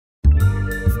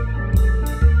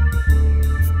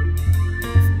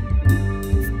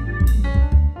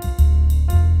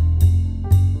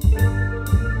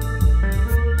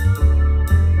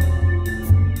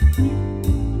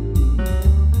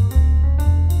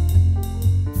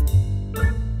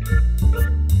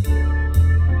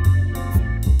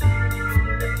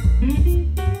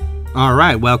All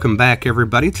right, welcome back,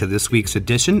 everybody, to this week's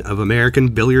edition of American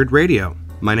Billiard Radio.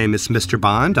 My name is Mr.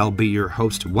 Bond. I'll be your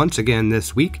host once again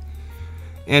this week,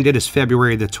 and it is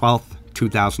February the 12th,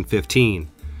 2015.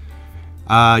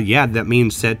 That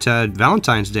means that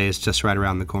Valentine's Day is just right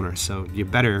around the corner, so you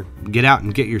better get out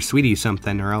and get your sweetie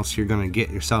something, or else you're going to get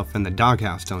yourself in the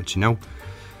doghouse, don't you know?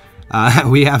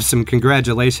 We have some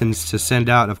congratulations to send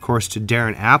out, of course, to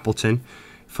Darren Appleton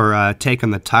for taking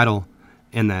the title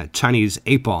in the Chinese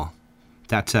 8-ball.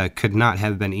 That could not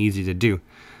have been easy to do.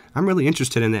 I'm really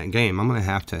interested in that game. I'm going to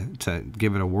have to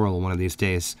give it a whirl one of these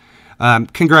days.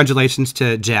 Congratulations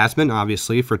to Jasmine,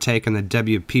 obviously, for taking the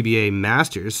WPBA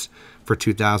Masters for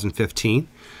 2015.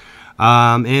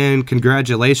 And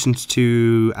congratulations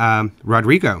to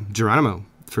Rodrigo Geronimo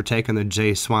for taking the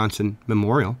Jay Swanson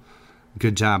Memorial.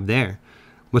 Good job there.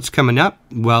 What's coming up?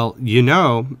 Well,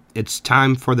 it's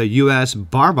time for the U.S.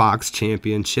 Bar Box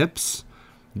Championships.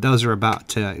 Those are about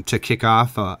to kick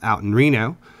off out in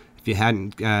Reno. If you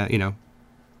hadn't,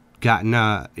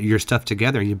 gotten your stuff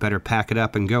together, you better pack it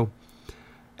up and go.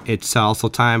 It's also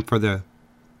time for the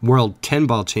World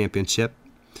 10-Ball Championship.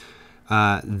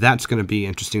 That's going to be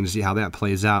interesting to see how that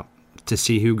plays out, to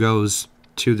see who goes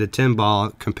to the 10-ball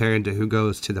compared to who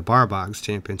goes to the Bar Box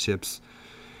Championships.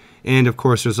 And, of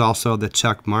course, there's also the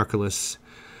Chuck Markulis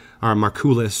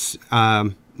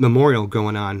Memorial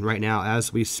going on right now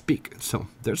as we speak. So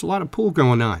there's a lot of pool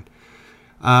going on.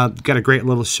 Got a great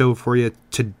little show for you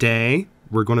today.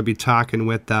 We're going to be talking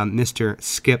with Mr.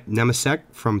 Skip Nemesek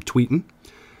from Tweetin.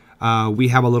 We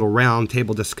have a little round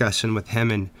table discussion with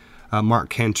him and Mark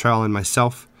Cantrell and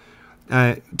myself,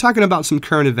 talking about some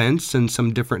current events and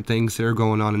some different things that are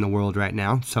going on in the world right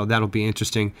now. So that'll be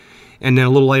interesting. And then a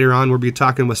little later on, we'll be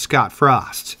talking with Scott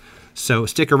Frost. So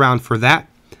stick around for that,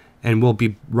 and we'll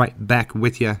be right back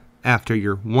with you after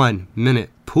your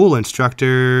 1-minute pool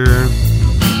instructor.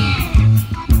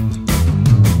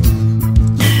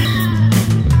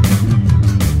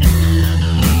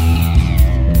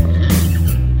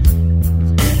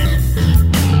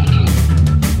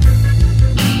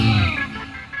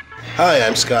 Hi,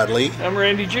 I'm Scott Lee. I'm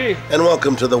Randy G. And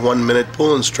welcome to the 1-minute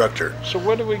pool instructor. So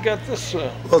what do we got this?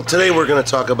 Well, today we're going to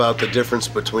talk about the difference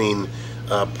between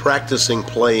practicing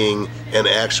playing and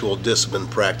actual discipline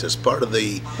practice. Part of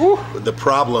the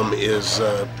problem is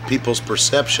people's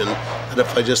perception that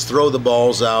if I just throw the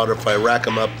balls out or if I rack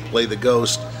them up and play the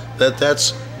ghost,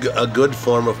 that's a good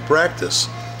form of practice.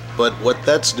 But what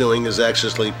that's doing is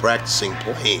actually practicing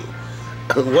playing.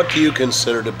 What do you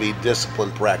consider to be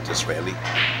discipline practice, Randy?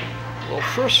 Well,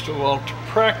 first of all, to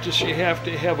practice, you have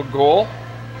to have a goal,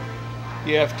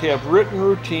 you have to have written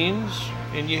routines,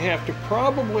 and you have to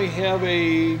probably have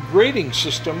a grading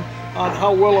system on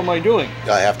how well am I doing.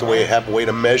 I have a way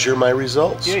to measure my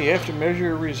results. Yeah, you have to measure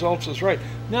your results, that's right.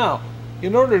 Now,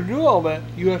 in order to do all that,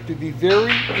 you have to be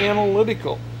very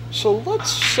analytical. So let's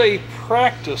say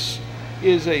practice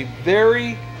is a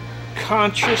very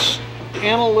conscious,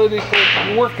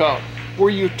 analytical workout, where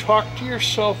you talk to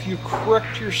yourself, you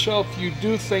correct yourself, you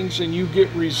do things, and you get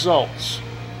results.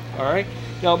 All right?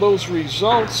 Now, those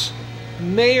results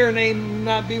may or may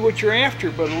not be what you're after,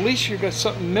 but at least you've got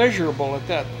something measurable at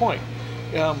that point.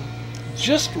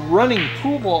 Just running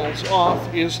pool balls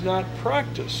off is not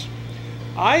practice.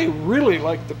 I really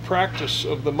like the practice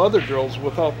of the mother drills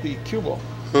without the cue ball,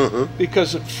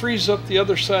 because it frees up the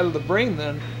other side of the brain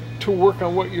then to work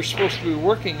on what you're supposed to be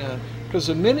working on. Because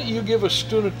the minute you give a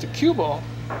student the cue ball,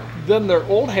 then their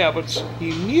old habits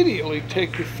immediately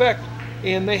take effect,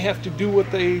 and they have to do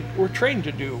what they were trained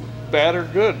to do, bad or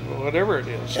good, whatever it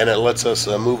is. And it lets us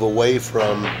move away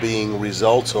from being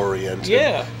results-oriented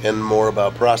and more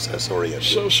about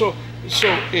process-oriented. So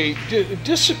a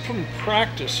disciplined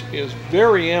practice is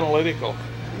very analytical.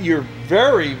 You're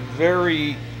very,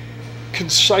 very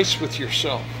concise with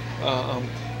yourself.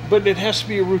 But it has to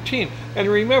be a routine. And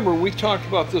remember, we talked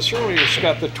about this earlier,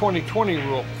 Scott, the 20-20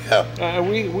 rule. Yeah.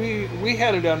 We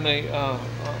had it on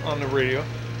the radio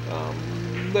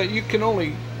that you can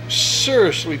only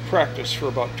seriously practice for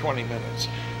about 20 minutes,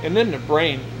 and then the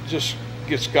brain just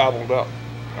gets gobbled up.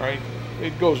 All right,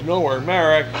 it goes nowhere.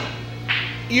 Matter of fact,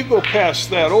 you go past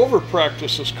that, over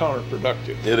practice is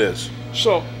counterproductive. It is.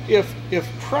 So if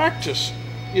practice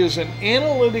is an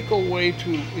analytical way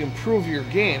to improve your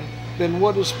game, then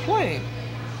what is playing?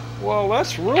 Well,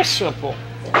 that's real simple.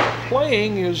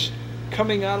 Playing is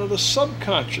coming out of the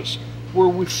subconscious, where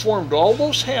we formed all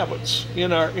those habits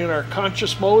in our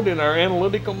conscious mode, in our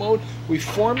analytical mode. We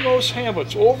form those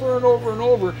habits over and over and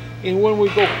over, and when we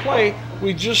go play,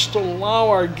 we just allow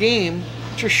our game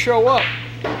to show up.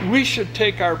 We should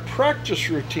take our practice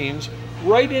routines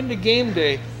right into game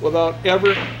day without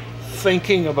ever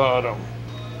thinking about them.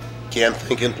 Can't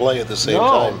think and play at the same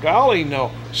time. No, golly,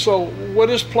 no. So what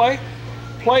is play?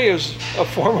 Play is a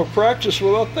form of practice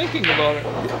without thinking about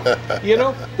it. You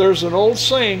know, there's an old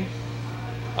saying,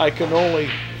 I can only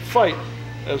fight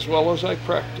as well as I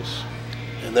practice.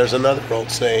 And there's another old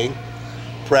saying,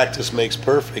 practice makes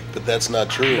perfect, but that's not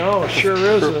true. No, it sure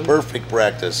isn't. Perfect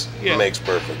practice makes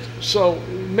perfect. So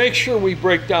make sure we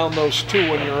break down those two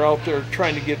when you're out there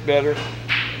trying to get better.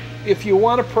 If you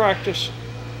want to practice,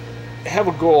 have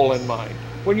a goal in mind.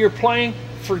 When you're playing,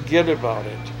 forget about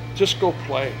it. Just go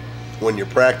play. When you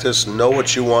practice, know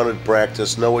what you want to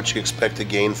practice, know what you expect to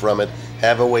gain from it,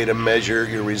 have a way to measure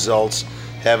your results,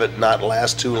 have it not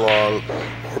last too long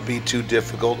or be too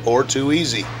difficult or too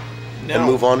easy, and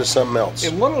move on to something else.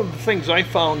 And one of the things I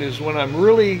found is when I'm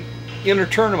really in a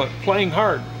tournament playing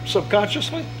hard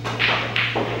subconsciously,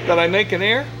 that I make an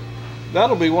error,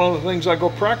 that'll be one of the things I go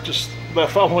practice the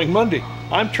following Monday.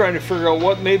 I'm trying to figure out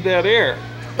what made that error,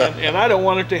 and I don't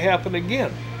want it to happen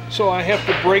again. So I have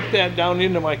to break that down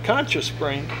into my conscious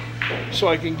brain so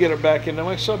I can get it back into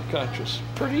my subconscious.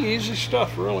 Pretty easy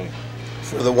stuff, really.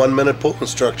 For the 1 Minute Pool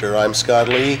Instructor, I'm Scott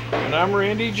Lee. And I'm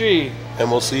Randy G.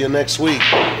 And we'll see you next week.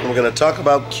 And we're going to talk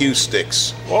about cue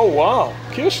sticks. Oh, wow.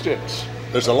 Cue sticks.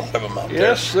 There's a lot of them out there.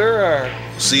 Yes, there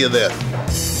are. See you then.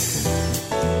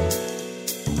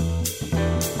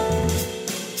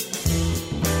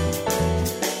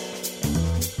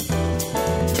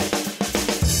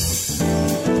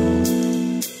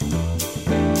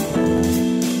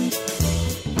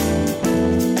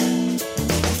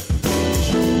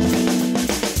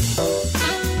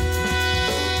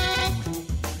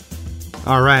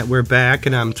 All right, we're back,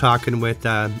 and I'm talking with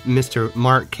Mr.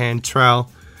 Mark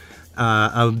Cantrell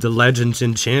of the Legends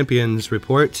and Champions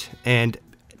Report, and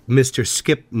Mr.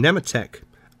 Skip Nemetek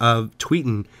of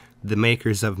Tweetin, the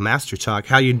makers of Master Talk.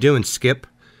 How you doing, Skip?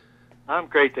 I'm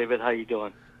great, David. How you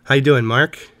doing? How you doing,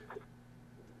 Mark?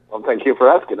 Well, thank you for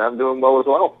asking. I'm doing well as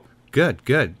well. Good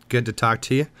to talk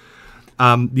to you.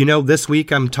 You know, this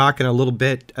week I'm talking a little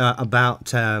bit about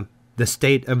the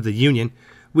State of the Union.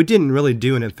 We didn't really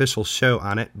do an official show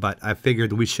on it, but I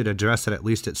figured we should address it at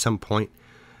least at some point.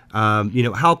 You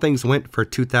know, how things went for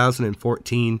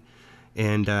 2014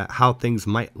 and how things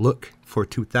might look for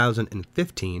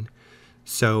 2015.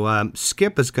 So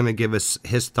Skip is going to give us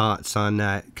his thoughts on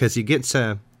that because he gets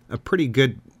a pretty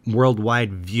good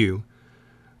worldwide view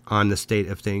on the state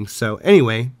of things. So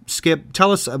anyway, Skip,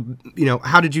 tell us, you know,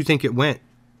 how did you think it went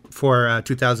for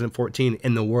 2014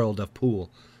 in the world of pool?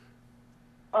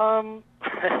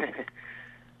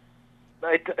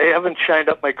 I haven't shined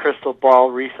up my crystal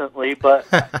ball recently, but,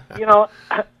 you know,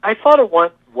 I thought it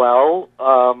went well.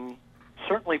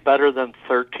 Certainly better than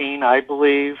 13, I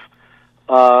believe.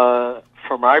 From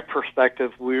my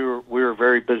perspective, we were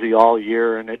very busy all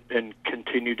year, and it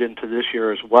continued into this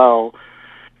year as well.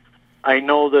 I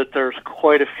know that there's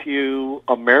quite a few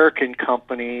American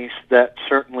companies that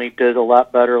certainly did a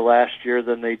lot better last year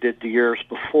than they did the years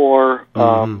before.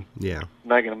 Yeah. I'm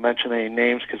not going to mention any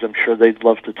names because I'm sure they'd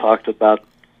love to talk about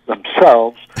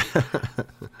themselves.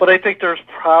 But I think there's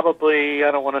probably,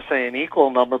 I don't want to say an equal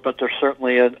number, but there's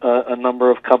certainly a number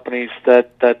of companies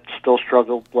that still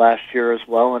struggled last year as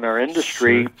well in our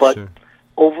industry. But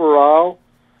overall,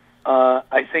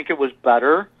 I think it was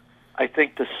better. I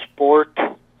think the sport...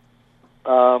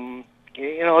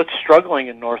 you know, it's struggling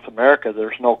in North America,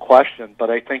 there's no question, but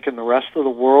I think in the rest of the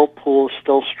world, pool is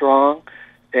still strong,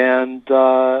 and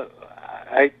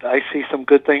I see some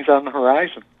good things on the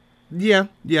horizon. Yeah.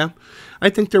 I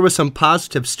think there was some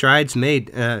positive strides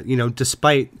made, you know,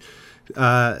 despite,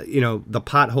 you know, the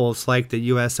potholes like the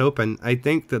U.S. Open. I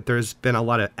think that there's been a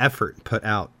lot of effort put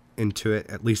out into it,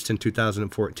 at least in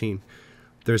 2014.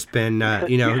 There's been,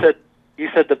 you know... You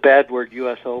said the bad word,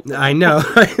 U.S. Open. I know.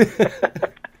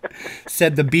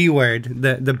 Said the B word,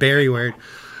 the Barry word.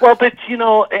 Well, but, you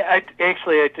know, I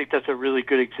think that's a really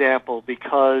good example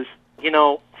because, you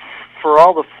know, for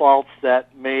all the faults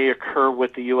that may occur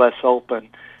with the U.S. Open,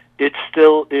 it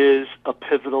still is a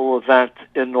pivotal event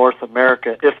in North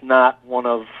America, if not one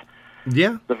of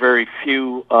the very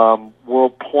few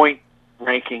world point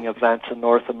ranking events in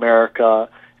North America.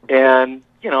 And,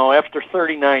 you know, after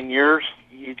 39 years,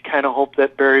 you'd kind of hope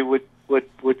that Barry would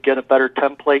get a better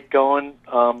template going.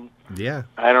 I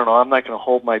don't know. I'm not going to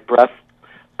hold my breath.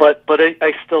 But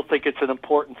I still think it's an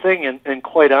important thing. And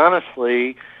quite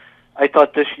honestly, I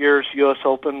thought this year's U.S.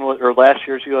 Open, or last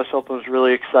year's U.S. Open was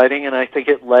really exciting, and I think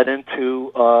it led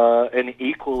into an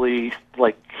equally,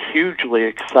 hugely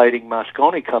exciting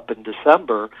Mosconi Cup in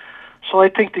December. So I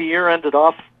think the year ended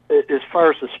off, as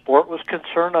far as the sport was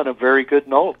concerned, on a very good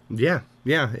note. Yeah,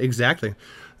 exactly.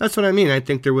 That's what I mean. I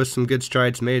think there was some good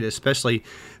strides made, especially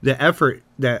the effort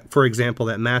that, for example,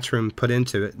 that Matchroom put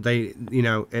into it. They,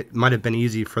 it might have been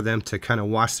easy for them to kind of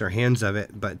wash their hands of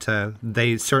it, but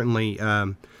they certainly,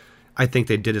 I think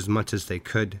they did as much as they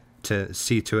could to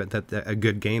see to it that a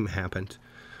good game happened.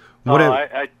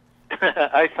 I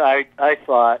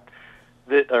thought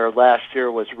that last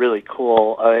year was really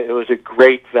cool. It was a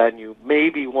great venue,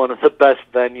 maybe one of the best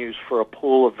venues for a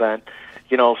pool event.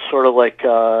 Sort of like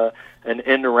an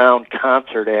in-around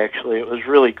concert. Actually, it was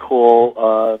really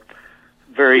cool.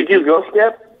 Did you go,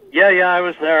 Skip? Yeah, I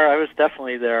was there. I was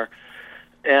definitely there.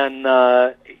 And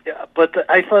but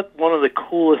I thought one of the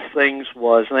coolest things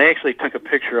was, and I actually took a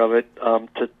picture of it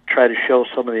to try to show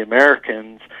some of the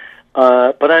Americans.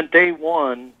 But on day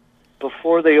one,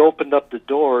 before they opened up the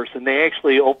doors, and they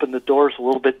actually opened the doors a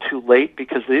little bit too late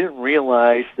because they didn't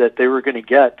realize that they were going to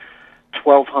get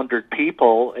 1,200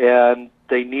 people, and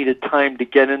they needed time to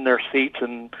get in their seats,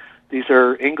 and these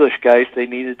are English guys. They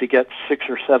needed to get 6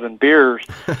 or 7 beers.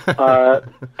 But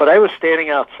I was standing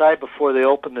outside before they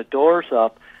opened the doors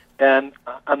up, and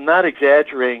I'm not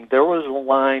exaggerating. There was a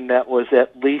line that was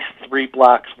at least 3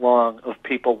 blocks long of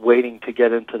people waiting to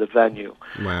get into the venue.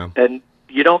 Wow. And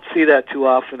you don't see that too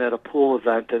often at a pool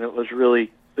event, and it was really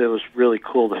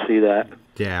cool to see that.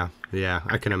 Yeah,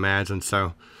 I can imagine.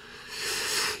 So,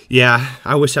 yeah,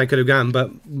 I wish I could have gone,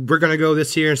 but we're going to go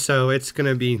this year, so it's going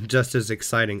to be just as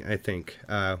exciting, I think,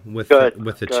 with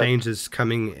the changes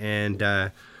coming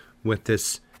and with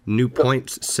this new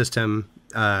points system.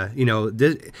 And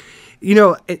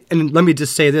let me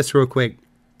just say this real quick.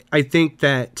 I think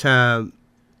that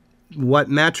what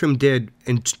Matchroom did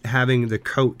in having the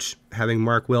coach, having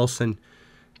Mark Wilson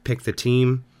pick the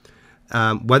team,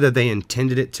 whether they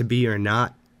intended it to be or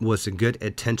not, was a good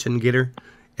attention getter.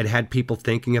 It had people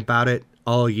thinking about it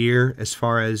all year as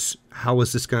far as how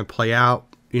is this going to play out,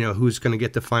 who's going to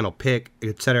get the final pick,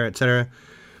 et cetera, et cetera.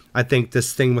 I think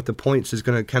this thing with the points is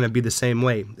going to kind of be the same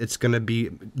way. It's going to be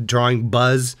drawing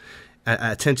buzz,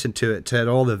 attention to it, at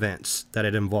all the events that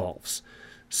it involves.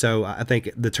 So I think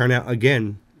the turnout,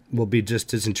 again, will be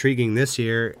just as intriguing this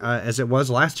year as it was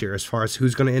last year as far as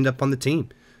who's going to end up on the team.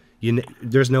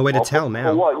 There's no way to tell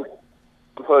now.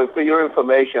 For your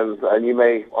information, and you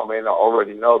may or may not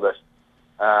already know this,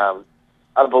 I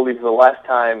believe the last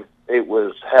time it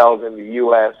was held in the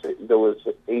U.S., there was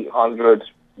 800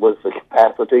 was the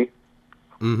capacity,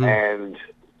 and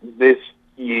this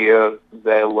year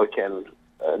they're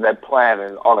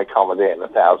planning on accommodating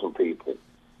 1,000 people.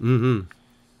 Mm-hmm.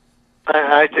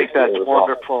 I think that's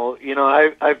wonderful.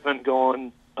 I've been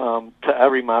going to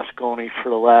every Moscone for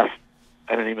the last,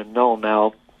 I don't even know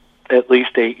now, at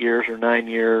least 8 years or 9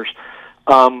 years.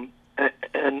 And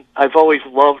I've always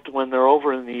loved when they're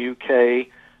over in the UK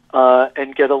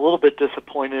and get a little bit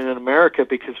disappointed in America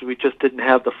because we just didn't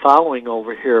have the following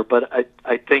over here. But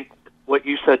I think what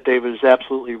you said, David, is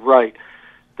absolutely right.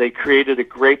 They created a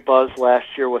great buzz last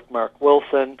year with Mark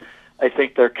Wilson. I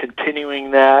think they're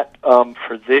continuing that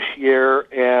for this year,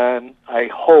 and I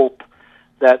hope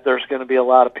that there's going to be a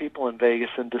lot of people in Vegas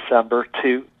in December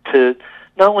to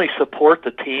not only support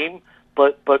the team,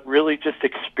 but really just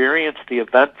experience the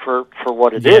event for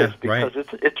what it is, because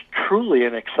it's truly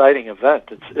an exciting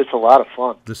event. It's a lot of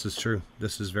fun. This is true.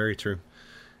 This is very true.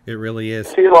 It really is.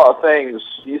 You see a lot of things.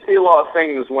 You see a lot of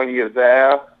things when you're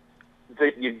there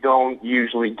that you don't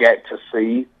usually get to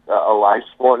see at a live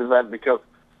sport event because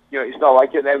it's not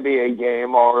like an NBA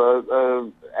game or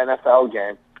a NFL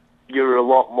game. You're a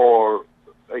lot more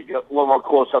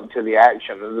close up to the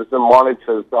action. And there's the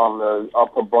monitors on the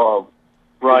up above.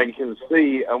 Right. You can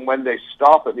see, and when they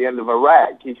stop at the end of a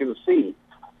rack, you can see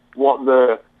what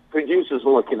the producer's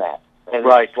looking at. And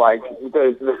it's like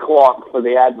the clock for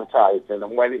the advertising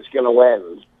and when it's going to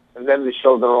end. And then they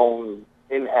show their own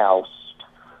in-house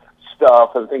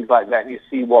stuff and things like that. And you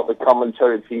see what the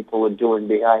commentary people are doing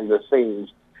behind the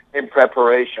scenes in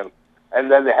preparation. And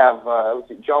then they have, was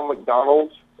it John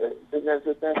McDonald?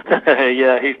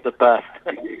 Yeah, he's the best.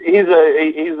 He's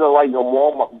like a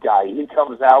warm-up guy. He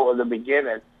comes out at the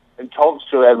beginning and talks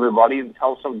to everybody and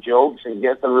tells some jokes and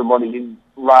gets everybody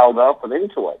riled up and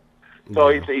into it. So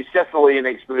it's definitely an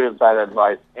experience I'd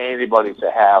advise anybody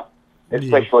to have,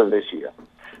 especially this year.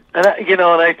 And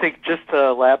I think just to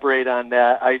elaborate on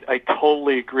that, I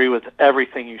totally agree with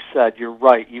everything you said. You're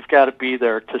right. You've got to be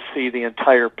there to see the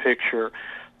entire picture.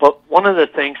 But one of the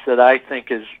things that I think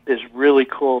is really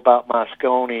cool about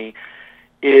Moscone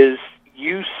is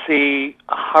you see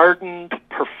hardened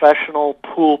professional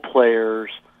pool players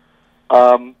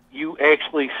you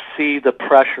actually see the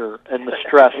pressure and the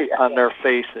stress on their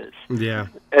faces. Yeah.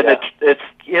 And it's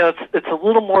a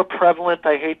little more prevalent,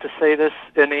 I hate to say this,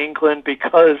 in England,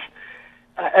 because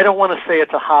I don't want to say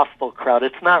it's a hostile crowd.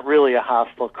 It's not really a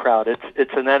hostile crowd.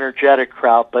 It's an energetic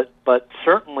crowd, but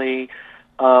certainly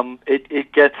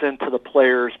it gets into the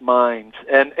players' minds.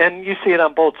 And you see it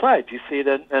on both sides. You see it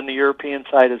on the European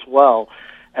side as well.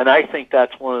 And I think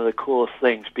that's one of the coolest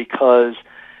things, because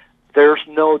there's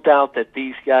no doubt that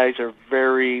these guys are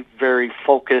very, very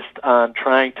focused on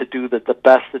trying to do the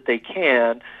best that they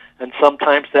can, and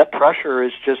sometimes that pressure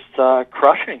is just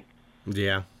crushing.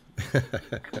 Yeah.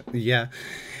 Yeah,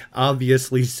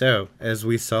 obviously so, as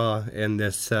we saw in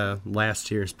this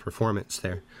last year's performance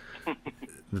there. I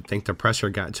think the pressure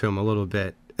got to him a little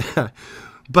bit.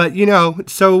 But,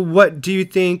 so what do you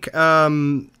think, here's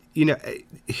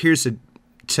to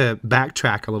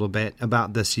backtrack a little bit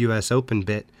about this U.S. Open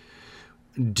bit.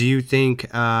 Do you think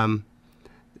the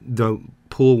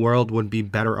pool world would be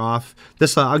better off?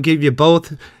 I'll give you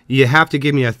both. You have to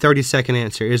give me a 30-second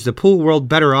answer. Is the pool world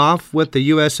better off with the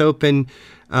U.S. Open,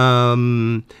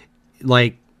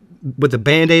 like with a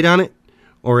Band-Aid on it,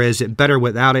 or is it better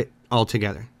without it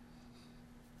altogether?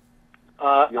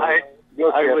 I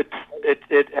would.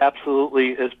 It absolutely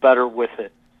is better with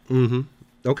it. Mm-hmm.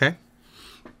 Okay.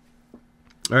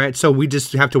 All right, so we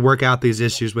just have to work out these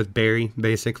issues with Barry,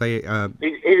 basically. He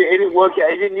didn't work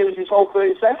out. He didn't use his whole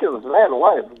 30 seconds. Man,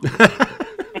 what?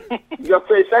 You got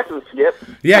 30 seconds, Skip.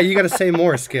 Yeah, you got to say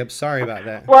more, Skip. Sorry about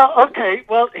that. Well, okay.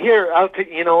 Well, here,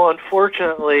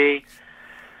 unfortunately,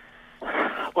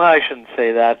 well, I shouldn't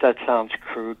say that. That sounds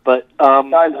crude, but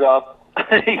time's up.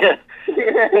 Yeah.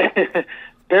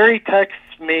 Barry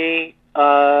texts me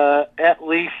at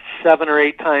least 7 or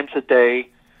 8 times a day.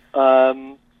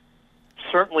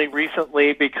 Certainly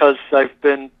recently, because I've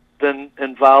been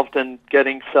involved in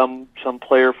getting some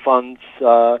player funds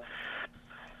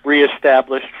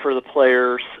reestablished for the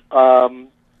players.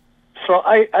 So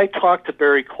I talk to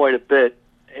Barry quite a bit,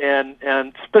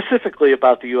 and specifically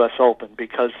about the U.S. Open,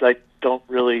 because I don't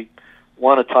really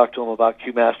want to talk to him about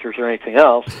Q Masters or anything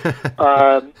else.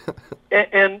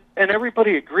 And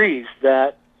everybody agrees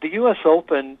that the U.S.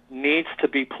 Open needs to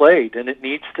be played, and it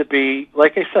needs to be,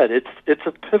 like I said, it's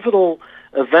a pivotal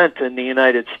event in the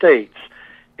United States.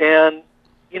 And,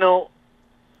 you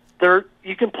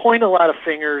can point a lot of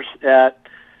fingers at,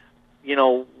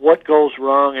 what goes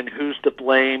wrong and who's to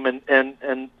blame, and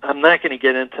I'm not going to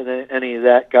get into any of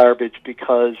that garbage,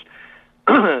 because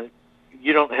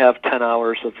you don't have 10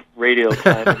 hours of radio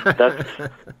time. That's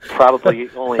probably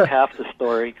only half the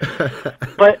story.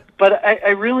 But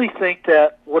I really think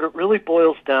that what it really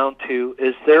boils down to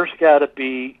is there's got to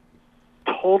be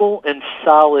total and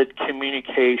solid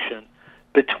communication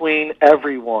between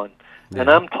everyone. Yeah.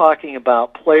 And I'm talking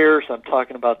about players, I'm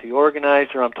talking about the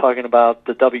organizer, I'm talking about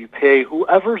the WPA,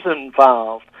 whoever's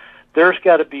involved. There's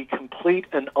got to be complete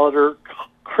and utter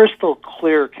crystal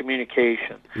clear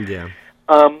communication. Yeah.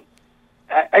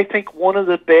 I think one of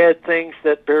the bad things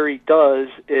that Barry does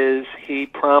is he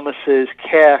promises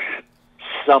cash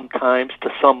sometimes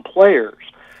to some players.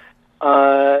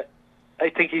 I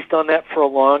think he's done that for a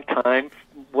long time.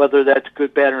 Whether that's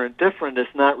good, bad, or indifferent is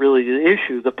not really the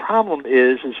issue. The problem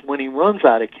is when he runs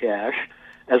out of cash,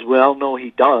 as we all know he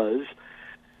does,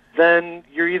 then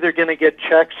you're either going to get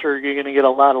checks or you're going to get a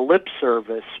lot of lip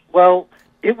service. Well,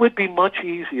 it would be much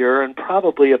easier and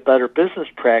probably a better business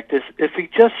practice if he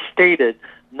just stated,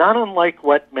 not unlike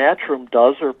what Matchroom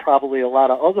does or probably a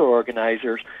lot of other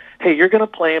organizers, hey, you're going to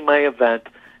play in my event,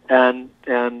 and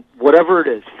whatever it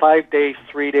is, 5 days,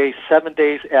 3 days, 7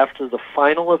 days after the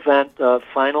final event,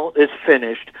 final is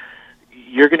finished,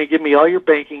 you're going to give me all your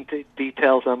banking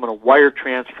details. I'm going to wire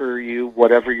transfer you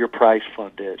whatever your prize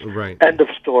fund is. Right. End of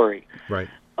story. Right.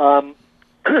 And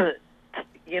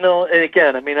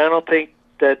again, I don't think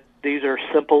that these are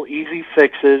simple, easy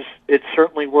fixes. It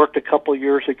certainly worked a couple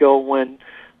years ago when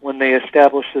they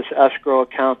established this escrow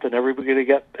account, and everybody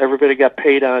got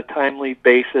paid on a timely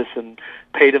basis and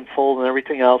paid in full and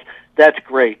everything else. That's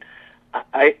great.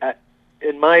 I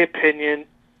in my opinion,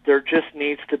 there just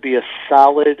needs to be a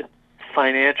solid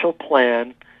financial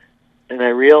plan, and I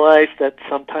realize that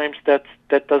sometimes that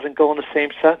doesn't go in the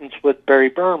same sentence with Barry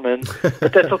Berman,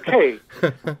 but that's okay.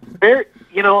 Barry,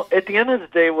 at the end of the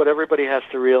day, what everybody has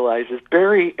to realize is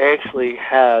Barry actually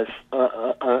has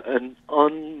an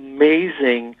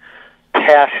amazing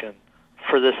passion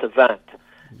for this event.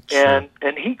 Sure.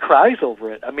 And he cries over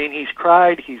it. He's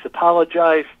cried, he's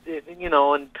apologized, and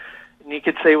you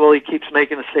could say, well, he keeps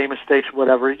making the same mistakes,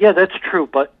 whatever. Yeah, that's true,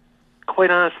 but quite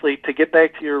honestly, to get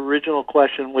back to your original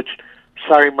question, which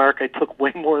Sorry, Mark, I took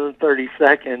way more than 30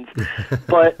 seconds.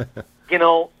 But, you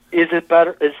know, is it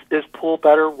better? Is pool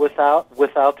better without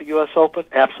the U.S. Open?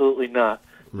 Absolutely not.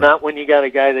 Right. Not when you got a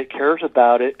guy that cares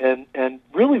about it and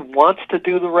really wants to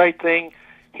do the right thing.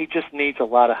 He just needs a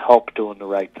lot of help doing the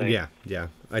right thing. Yeah,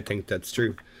 I think that's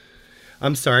true.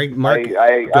 I'm sorry, Mark. Go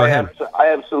ahead.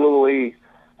 I absolutely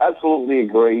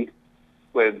agree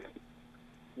with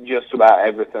just about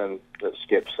everything that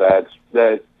Skip said.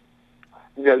 That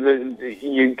we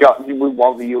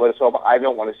want the U.S. Open. I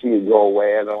don't want to see it go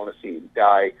away. I don't want to see it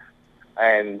die.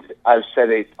 And I've said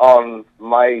it on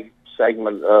my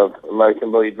segment of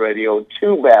American Billiard Radio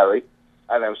to Barry,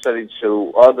 and I've said it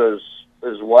to others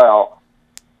as well.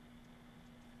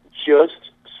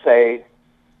 Just say,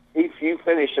 if you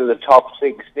finish in the top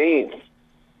 16,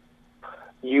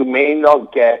 you may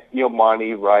not get your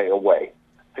money right away.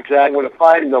 Exactly. I'm going to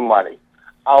find the money.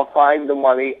 I'll find the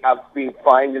money. I've been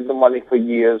finding the money for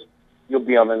years. You'll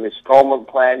be on an installment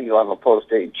plan. You'll have a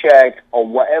post-date check, or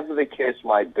whatever the case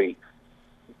might be.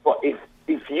 But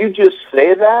if you just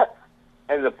say that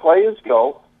and the players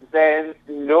go, then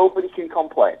nobody can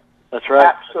complain. That's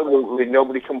right. Absolutely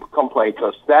nobody can complain,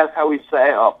 because that's how we set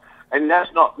it up. And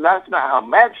that's not how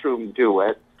Matchroom do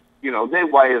it. You know, they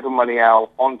wire the money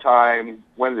out on time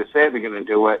when they say they're going to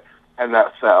do it, and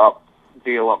that's set up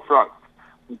deal up front.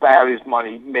 Barry's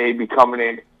money may be coming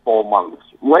in 4 months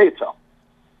later,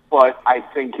 but I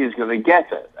think he's going to get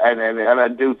it, and I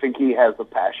do think he has the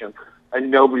passion,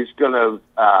 and nobody's going to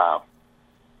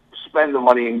spend the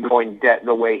money and go in debt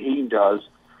the way he does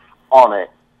on it.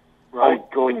 Right. Or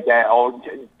going down, or,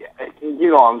 you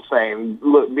know what I'm saying,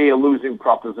 be a losing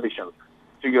proposition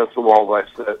to go through all this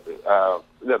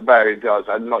that Barry does.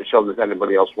 I'm not sure that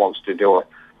anybody else wants to do it.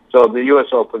 So the U.S.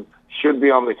 Open should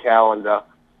be on the calendar.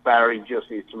 Barry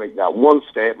just needs to make that one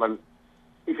statement.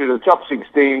 If you're in the top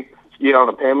 16, you're on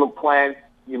a payment plan,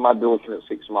 you might be looking at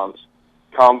 6 months.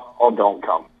 Come or don't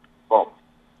come. Well,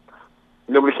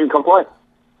 nobody can complain.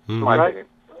 Mm-hmm. My opinion.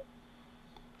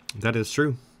 That is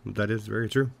true. That is very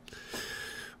true.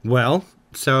 Well,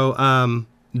 so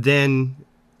then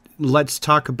let's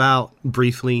talk about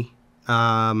briefly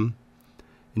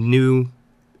new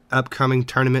upcoming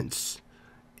tournaments,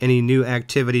 any new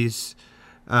activities.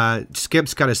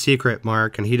 Skip's got a secret,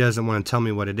 Mark, and he doesn't want to tell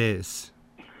me what it is.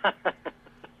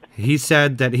 He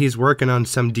said that he's working on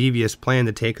some devious plan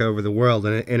to take over the world,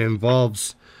 and it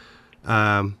involves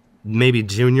maybe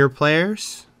junior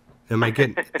players. Am I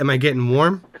getting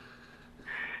warm?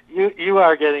 You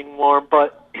are getting warm,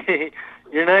 but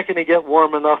you're not going to get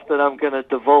warm enough that I'm going to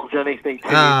divulge anything to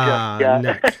you just yet.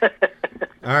 Next.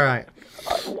 All right.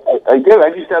 Again,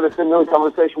 I just had a similar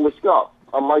conversation with Scott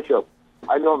on my show.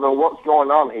 I don't know what's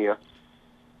going on here.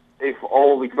 If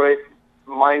all the great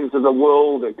minds of the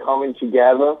world are coming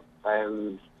together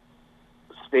and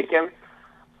speaking,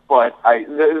 but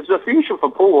there's a future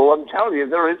for pool. I'm telling you,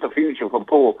 there is a future for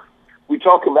pool. We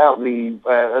talk about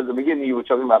at the beginning you were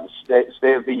talking about the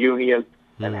State of the Union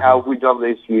and how we done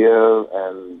this year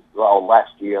and, well,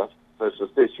 last year versus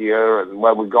this year and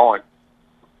where we're going.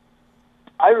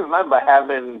 I remember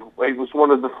it was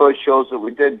one of the first shows that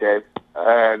we did, Dave,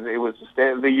 and it was the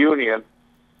State of the Union,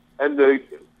 and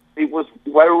it was,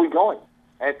 where are we going?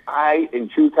 And in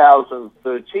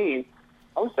 2013,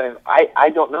 I was saying, I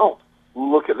don't know.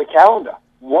 Look at the calendar.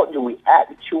 What do we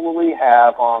actually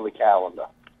have on the calendar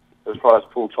as far as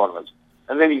pool tournaments?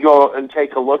 And then you go and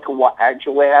take a look at what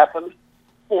actually happened.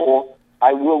 Or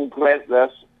I will grant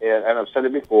this, and I've said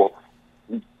it before,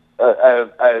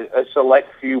 a select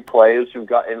few players who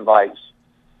got invites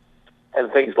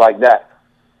and things like that.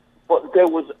 But there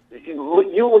was,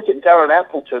 you look at Darren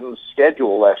Appleton's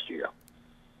schedule last year.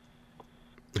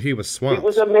 He was swamped. It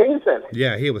was amazing.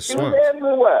 Yeah, he was swamped. He was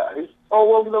everywhere. He's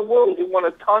all over the world. He won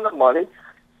a ton of money,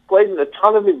 played in a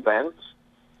ton of events.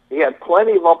 He had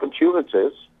plenty of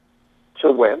opportunities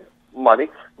to win money.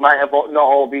 Might have not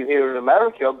all been here in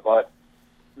America, but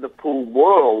the pool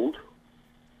world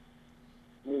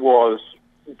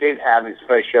did have its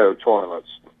fair share of tournaments.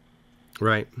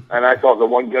 Right. And I thought there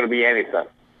wasn't going to be anything.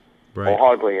 Right. Or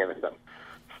hardly anything.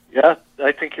 Yeah,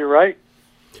 I think you're right.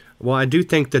 Well, I do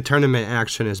think the tournament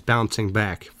action is bouncing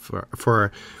back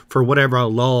for whatever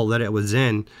lull that it was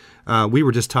in. We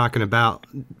were just talking about,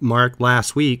 Mark,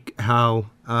 last week how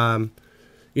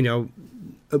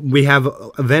we have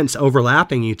events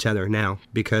overlapping each other now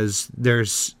because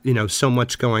there's so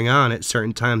much going on at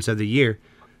certain times of the year.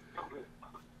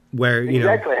 Where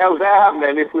exactly how's that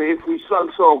happening? If we suck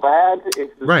so bad,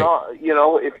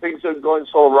 if things are going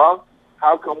so wrong,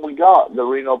 how come we got the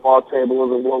Reno Bar Table of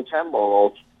the World 10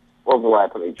 Ball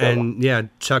overlapping each other. And yeah,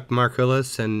 Chuck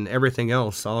Markulis and everything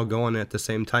else all going at the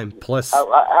same time. Plus,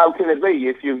 how can it be?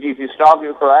 If you're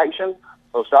starting for action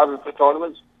or starting for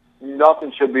tournaments,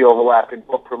 nothing should be overlapping.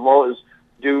 But promoters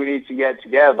do need to get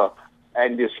together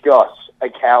and discuss a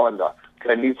calendar.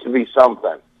 There needs to be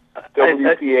something.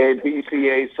 WPA,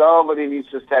 BCA, somebody needs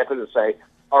to step in and say,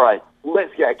 all right,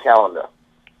 let's get a calendar.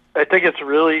 I think it's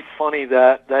really funny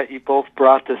that you both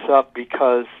brought this up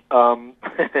because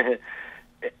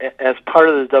as part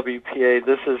of the WPA,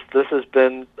 this has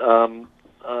been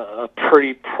a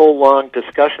pretty prolonged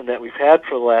discussion that we've had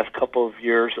for the last couple of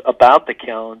years about the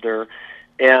calendar.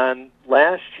 And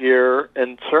last year,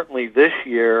 and certainly this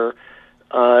year,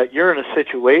 you're in a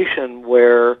situation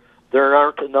where there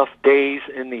aren't enough days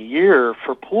in the year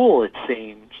for pool, it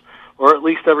seems, or at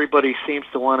least everybody seems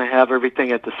to want to have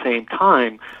everything at the same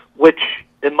time, which,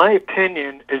 in my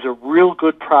opinion, is a real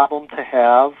good problem to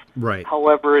have. right.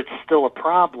 However, it's still a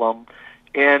problem.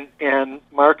 And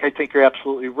Mark, I think you're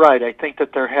absolutely right. I think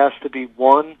that there has to be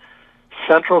one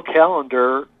central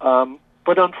calendar,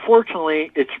 but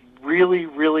unfortunately, it's really,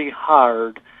 really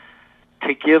hard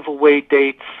to give away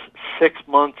dates 6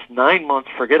 months, 9 months,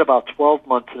 forget about 12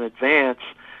 months in advance,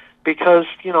 because,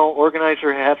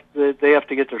 organizers have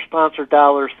to get their sponsor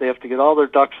dollars, they have to get all their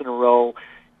ducks in a row.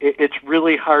 It's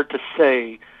really hard to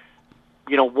say,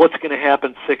 what's going to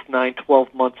happen 6, 9,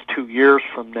 12 months, 2 years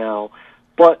from now.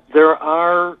 But there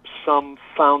are some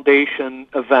foundation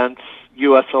events,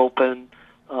 U.S. Open,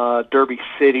 Derby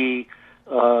City,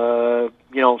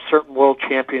 certain world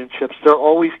championships. They're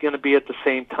always going to be at the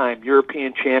same time,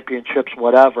 European championships,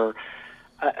 whatever.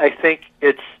 I think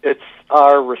it's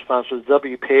our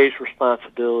responsibility, the WPA's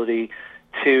responsibility,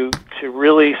 to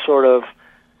really sort of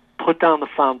put down the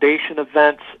foundation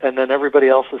events, and then everybody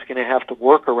else is going to have to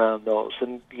work around those.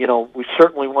 And, we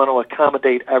certainly want to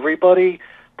accommodate everybody,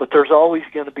 but there's always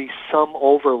going to be some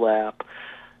overlap.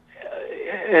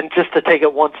 And just to take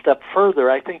it one step further,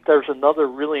 I think there's another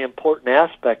really important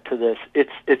aspect to this.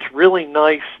 It's really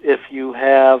nice if you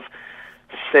have,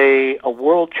 say, a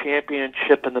world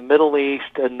championship in the Middle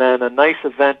East, and then a nice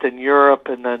event in Europe,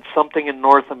 and then something in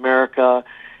North America,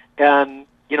 and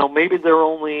maybe they're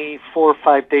only 4 or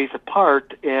 5 days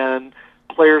apart, and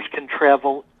players can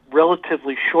travel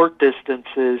relatively short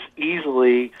distances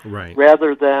easily, Right.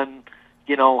 rather than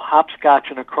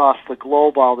hopscotching across the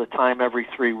globe all the time every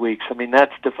 3 weeks. I mean,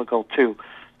 that's difficult too.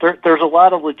 There's a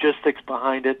lot of logistics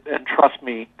behind it, and trust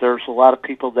me, there's a lot of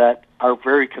people that are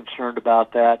very concerned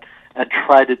about that and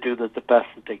try to do the best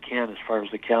that they can as far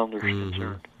as the calendar is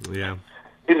concerned. Yeah.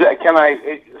 Can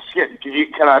I, Skip,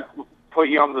 can I put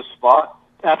you on the spot?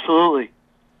 Absolutely.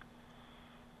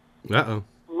 Uh-oh.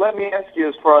 Let me ask you,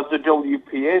 as far as the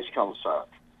WPA is concerned,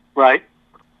 Right.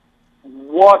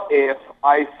 what if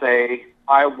I say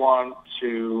I want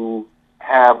to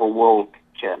have a world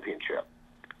championship?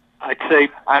 I'd say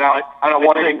I don't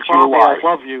want it in Columbia, July. I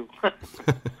love you.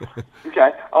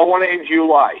 Okay, I want it in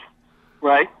July.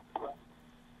 Right.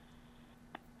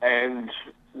 And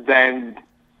then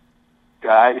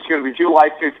it's going to be July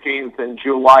 15th, and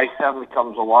July 7th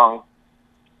comes along.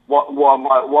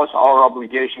 What's our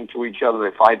obligation to each other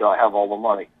if I don't have all the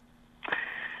money?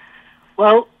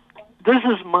 Well, this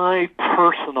is my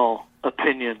personal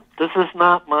opinion. This is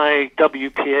not my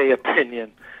WPA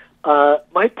opinion.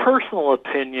 My personal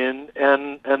opinion,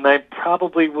 and I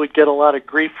probably would get a lot of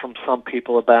grief from some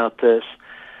people about this.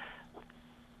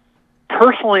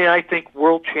 Personally, I think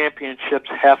world championships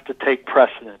have to take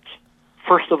precedence.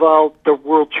 First of all, they're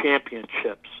world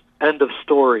championships. End of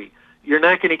story. You're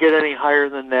not going to get any higher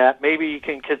than that. Maybe you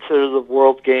can consider the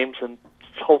World Games, and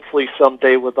hopefully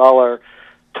someday, with all our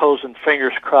toes and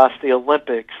fingers crossed, the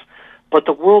Olympics. But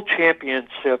the World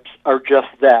Championships are just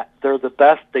that. They're the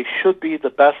best. They should be the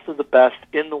best of the best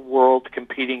in the world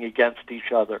competing against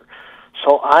each other.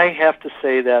 So I have to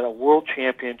say that a World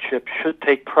Championship should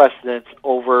take precedence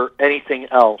over anything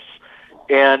else.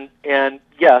 And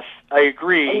yes, I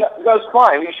agree. And that's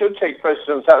fine. It should take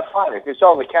precedence. That's fine. If it's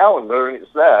on the calendar and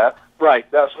it's there, right,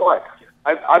 that's fine.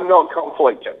 I'm not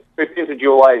conflicting. 15th of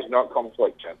July is not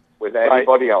conflicting with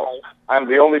anybody else. I'm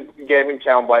the only game in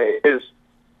town by it is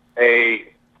a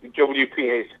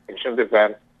WPA sanctioned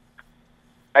event,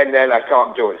 and then I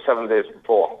can't do it 7 days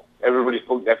before. Everybody's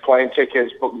booked their plane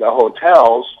tickets, booked their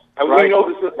hotels, and we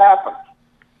know this has happened.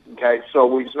 Okay,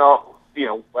 so it's not,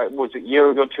 was it a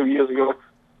year ago, 2 years ago?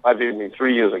 I didn't mean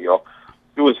 3 years ago.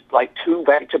 It was like 2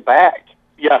 back-to-back.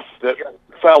 Yes. That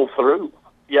fell through.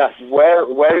 Yes.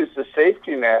 Where is the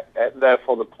safety net there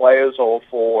for the players or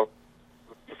for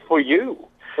you,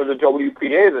 for the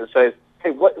WPA that says,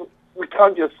 hey, we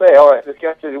can't just say, all right, this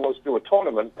guy says he wants to do a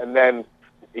tournament, and then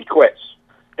he quits.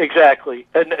 Exactly,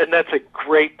 and that's a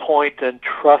great point. And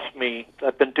trust me,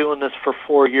 I've been doing this for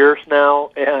 4 years now,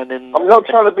 and I'm not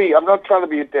trying to be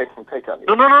a dick and pick on you.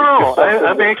 No.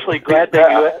 I'm actually glad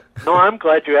that I'm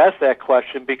glad you asked that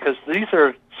question, because these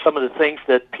are some of the things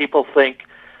that people think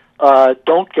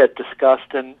don't get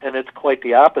discussed, and it's quite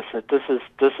the opposite. This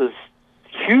is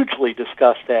hugely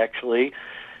discussed, actually,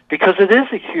 because it is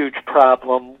a huge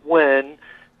problem when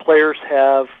players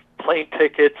have plane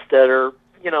tickets that are,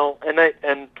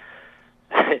 and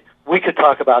we could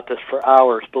talk about this for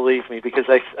hours, believe me, because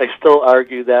I still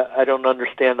argue that I don't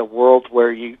understand a world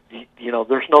where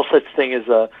there's no such thing as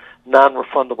a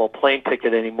non-refundable plane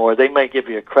ticket anymore. They might give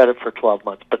you a credit for 12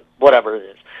 months, but whatever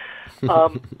it is.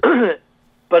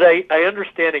 But I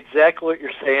understand exactly what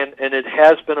you're saying, and it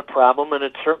has been a problem, and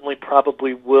it certainly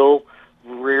probably will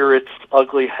rear its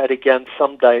ugly head again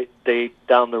some day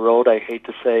down the road, I hate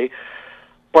to say.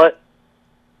 But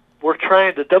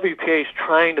the WPA is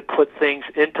trying to put things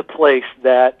into place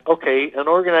that, okay, an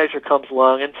organizer comes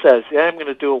along and says, yeah, I'm going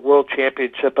to do a world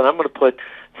championship, and I'm going to put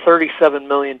 $37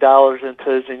 million into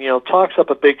this, and, talks up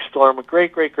a big storm,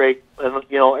 great, and,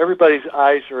 everybody's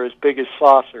eyes are as big as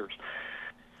saucers.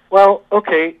 Well,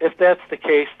 okay, if that's the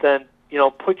case, then,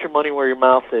 put your money where your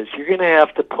mouth is. You're going to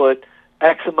have to put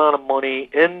X amount of money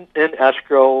in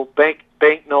escrow, bank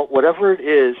note, whatever it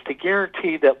is, to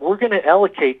guarantee that we're going to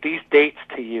allocate these dates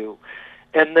to you.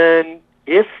 And then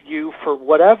if you, for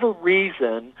whatever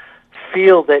reason,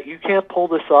 feel that you can't pull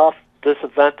this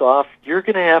event off, you're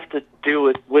going to have to do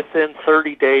it within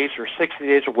 30 days or 60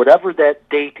 days or whatever that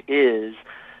date is.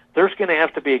 There's going to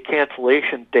have to be a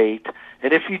cancellation date.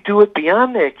 And if you do it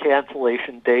beyond that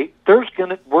cancellation date, we're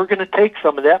going to take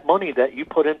some of that money that you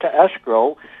put into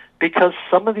escrow, because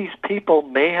some of these people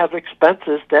may have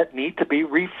expenses that need to be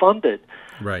refunded.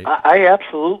 Right. I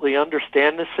absolutely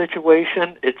understand the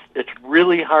situation. It's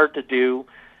really hard to do.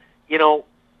 There's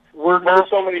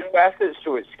so many facets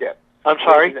to it, Skip. I'm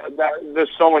sorry? There's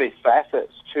so many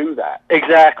facets to that.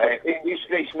 Exactly.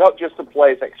 It's not just the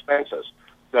players' expenses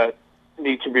that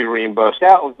need to be reimbursed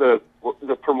out of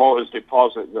the promoter's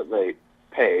deposit that they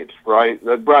paid, right?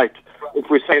 Right. If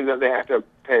we're saying that they have to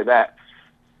pay that,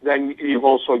 then you've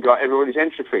also got everybody's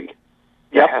entry fee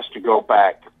that has to go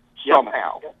back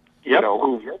somehow,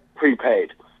 who've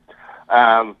prepaid.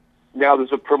 Now,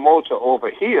 there's a promoter over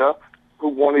here who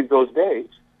wanted those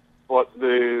dates, but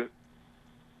the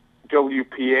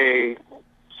WPA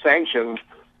sanctioned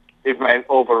event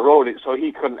overrode it, so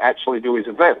he couldn't actually do his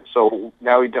event. So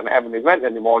now he doesn't have an event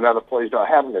anymore. Now the players don't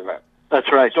have an event.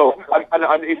 That's right. So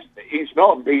he's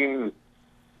not being...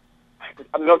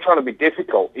 I'm not trying to be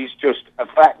difficult. It's just a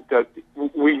fact that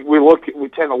we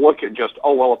tend to look at just,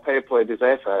 a player did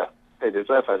airfare. They did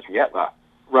airfare to get that.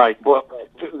 Right. But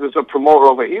there's a promoter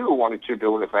over here who wanted to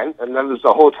do an event, and then there's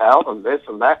a hotel and this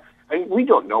and that. And we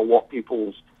don't know what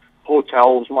people's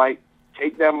hotels might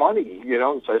take their money,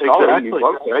 and say, exactly. You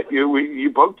booked it. You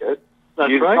booked it.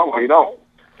 That's right. You don't.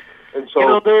 And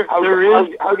so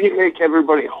how do you make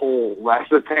everybody whole? That's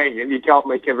the thing, and you can't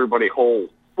make everybody whole.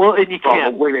 Well, and you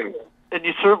can't. Winning. And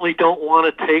you certainly don't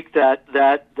want to take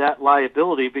that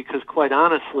liability, because, quite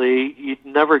honestly, you'd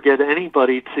never get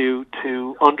anybody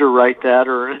to underwrite that,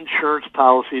 or an insurance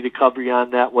policy to cover you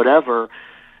on that, whatever.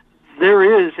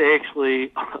 There is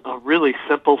actually a really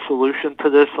simple solution to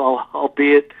this,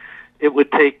 albeit it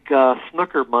would take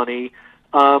snooker money.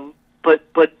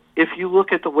 But if you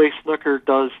look at the way snooker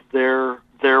does their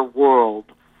world,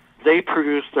 they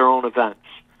produce their own events.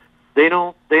 They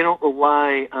don't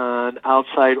rely on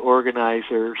outside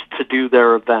organizers to do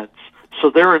their events, so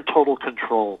they're in total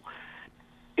control.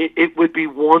 It would be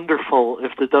wonderful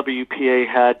if the WPA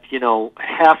had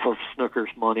half of snooker's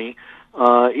money,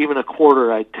 even a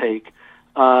quarter I'd take,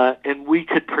 and we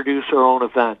could produce our own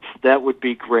events. That would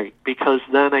be great, because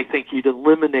then I think you'd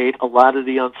eliminate a lot of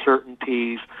the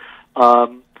uncertainties.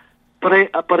 But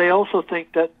I also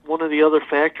think that one of the other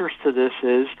factors to this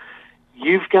is,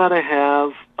 you've got to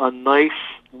have a nice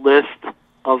list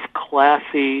of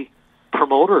classy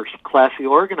promoters, classy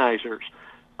organizers.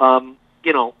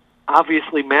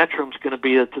 Obviously Matchroom's going to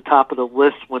be at the top of the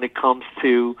list when it comes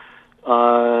to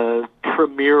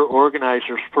premier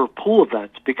organizers for pool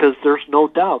events, because there's no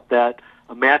doubt that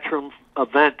a Matchroom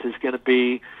event is going to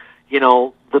be,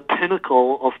 the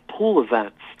pinnacle of pool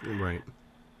events. Right.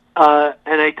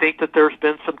 And I think that there's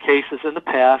been some cases in the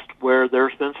past where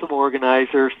there's been some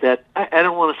organizers that, I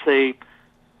don't want to say,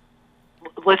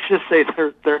 let's just say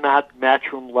they're not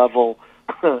Matchroom level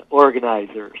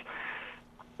organizers.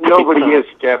 Nobody is,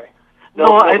 Jeff.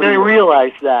 No, and I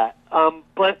realize that.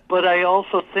 But I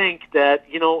also think that,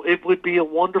 it would be a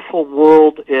wonderful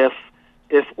world if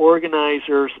if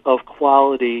organizers of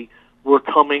quality were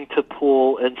coming to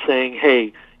pool and saying,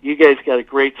 hey, you guys got a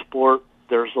great sport.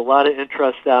 There's a lot of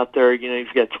interest out there. You know,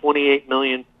 you've got 28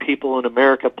 million people in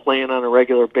America playing on a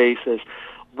regular basis.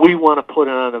 We want to put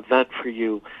on an event for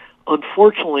you.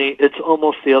 Unfortunately, it's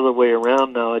almost the other way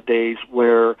around nowadays,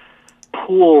 where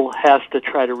pool has to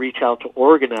try to reach out to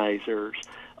organizers,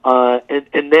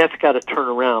 and that's got to turn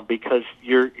around because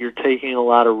you're taking a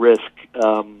lot of risk.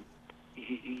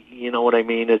 You know what I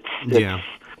mean? It's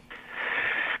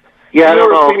I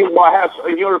don't know.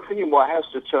 In your opinion, what has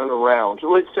to turn around?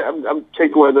 Let's say, I'm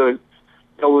taking away the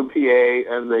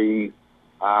WPA and the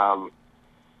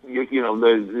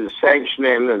the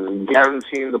sanctioning and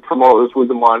guaranteeing the promoters with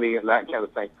the money and that kind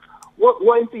of thing.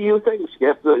 What do you think,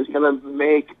 Skip, that is going to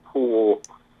make pool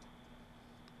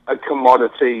a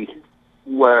commodity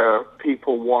where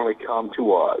people want to come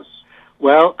to us?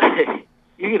 Well,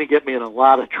 you're going to get me in a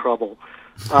lot of trouble.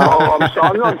 I'm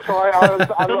sorry.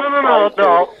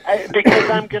 No. Because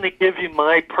I'm going to give you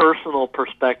my personal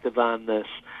perspective on this.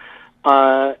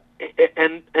 Again,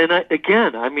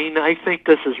 I mean, I think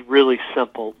this is really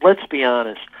simple. Let's be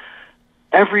honest.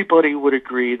 Everybody would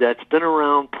agree that's been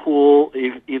around pool,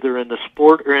 either in the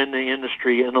sport or in the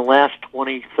industry, in the last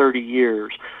 20, 30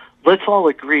 years. Let's all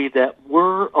agree that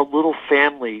we're a little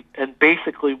family, and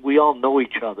basically we all know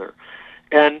each other.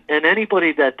 And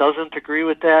anybody that doesn't agree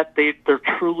with that, they're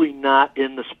truly not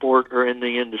in the sport or in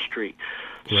the industry.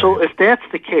 Right. So if that's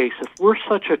the case, if we're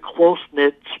such a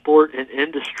close-knit sport and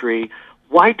industry,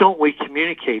 why don't we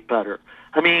communicate better?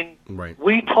 I mean, right.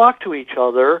 We talk to each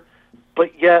other,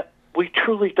 but yet we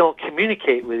truly don't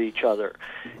communicate with each other.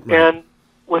 Right. And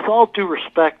with all due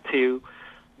respect to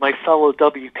my fellow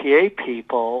WPA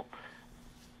people,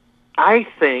 I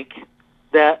think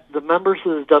that the members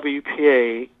of the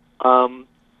WPA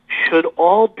should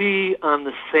all be on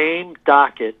the same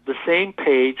docket, the same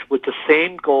page, with the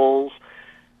same goals.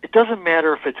 It doesn't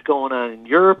matter if it's going on in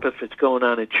Europe, if it's going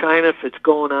on in China, if it's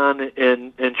going on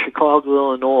in Chicago,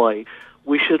 Illinois.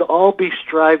 We should all be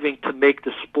striving to make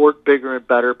the sport bigger and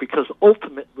better, because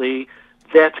ultimately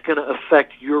that's going to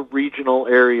affect your regional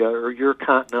area or your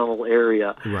continental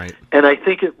area. Right. And I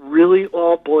think it really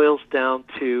all boils down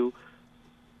to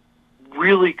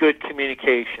really good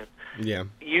communication. Yeah.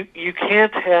 You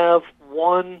can't have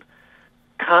one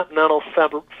continental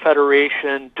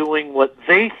federation doing what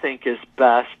they think is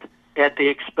best at the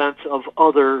expense of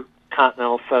other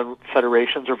continental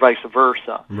federations, or vice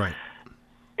versa. Right.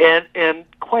 And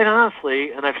quite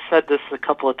honestly, and I've said this a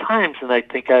couple of times, and I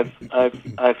think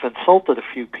I've insulted a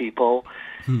few people.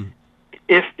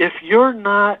 If you're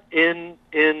not in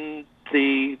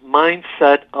the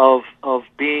mindset of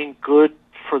being good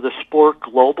for the sport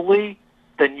globally,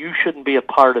 then you shouldn't be a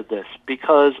part of this,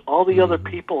 because all the other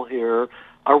people here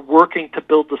are working to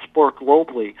build the sport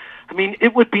globally. I mean,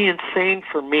 it would be insane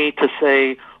for me to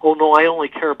say, oh, no, I only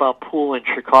care about pool in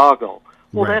Chicago.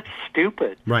 Well, right. That's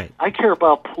stupid. Right. I care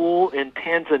about pool in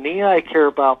Tanzania. I care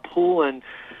about pool in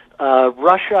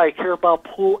Russia. I care about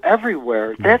pool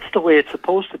everywhere. That's the way it's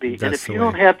supposed to be. And if you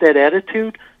don't have that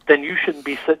attitude, then you shouldn't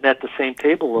be sitting at the same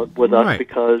table with us,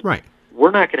 because we're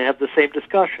not going to have the same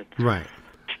discussion. Right.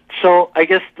 So I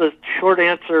guess the short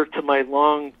answer to my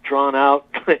long, drawn-out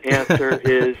answer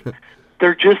is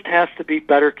there just has to be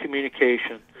better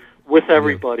communication with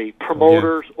everybody,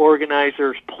 promoters,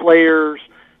 organizers, players,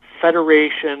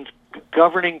 federations,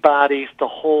 governing bodies, the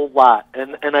whole lot.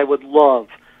 And I would love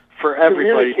for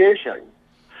everybody... Communication.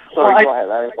 Sorry, go ahead.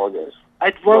 I apologize.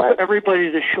 I'd love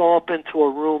everybody to show up into a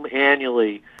room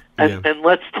annually and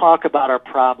let's talk about our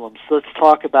problems. Let's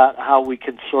talk about how we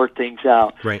can sort things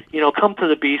out. Right. You know, come to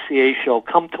the BCA show.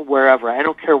 Come to wherever. I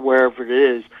don't care wherever it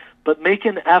is, but make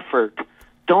an effort.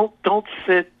 Don't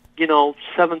sit,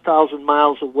 7,000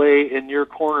 miles away in your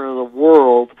corner of the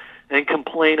world and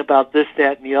complain about this,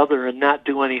 that, and the other, and not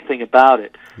do anything about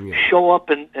it. Yeah. Show up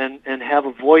and have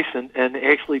a voice and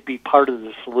actually be part of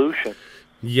the solution.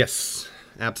 Yes,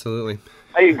 absolutely.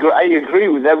 I agree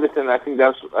with everything. I think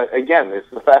that's, again, it's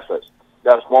the facets.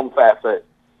 That's one facet,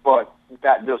 but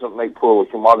that doesn't make pool a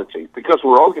commodity. Because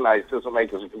we're organized doesn't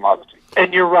make us a commodity.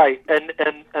 And you're right. And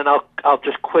I'll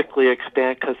just quickly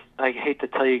expand, because I hate to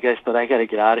tell you guys, but I got to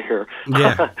get out of here.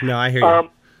 Yeah, no, I hear you.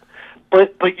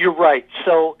 But you're right.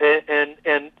 So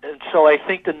and so I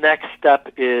think the next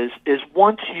step is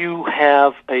once you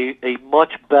have a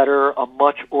much better, a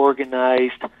much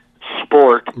organized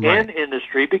sport and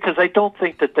industry, because I don't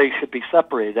think that they should be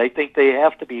separated. I think they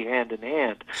have to be hand in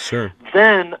hand. Sure.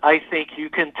 Then I think you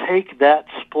can take that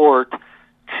sport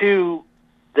to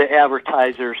the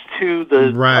advertisers, to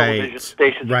the television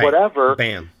stations, whatever.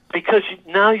 Bam. because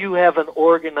now you have an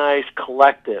organized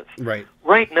collective. Right.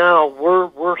 Right now,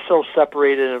 we're so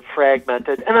separated and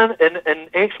fragmented, and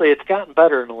actually, it's gotten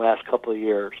better in the last couple of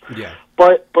years. Yeah.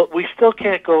 But we still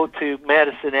can't go to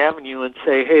Madison Avenue and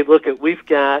say, hey, look, we've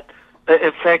got.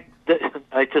 In fact,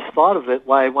 I just thought of it.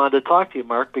 Why I wanted to talk to you,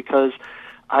 Mark, because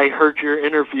I heard your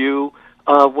interview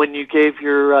when you gave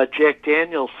your Jack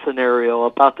Daniels scenario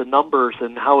about the numbers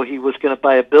and how he was going to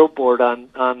buy a billboard on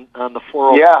the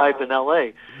 405 in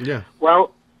L.A. Yeah.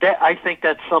 Well, I think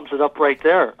that sums it up right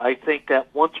there. I think that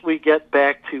once we get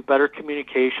back to better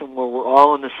communication where we're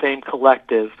all in the same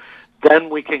collective, then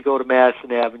we can go to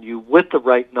Madison Avenue with the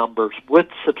right numbers, with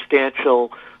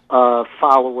substantial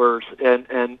followers and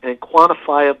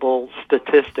quantifiable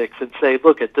statistics and say,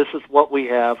 look, this is what we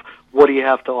have. What do you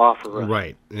have to offer us?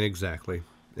 Right. Exactly.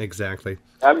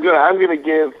 I'm gonna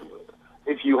give,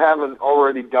 if you haven't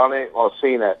already done it or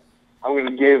seen it, I'm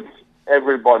gonna give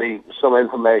everybody some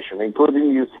information,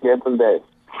 including you, Skip and Dave.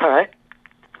 All right.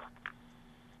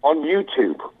 On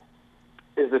YouTube,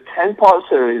 is a 10-part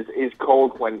series is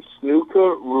called When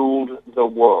Snooker Ruled the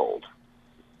World.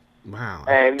 Wow.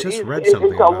 And just read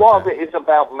something about a lot that. of it is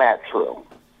about Matchroom.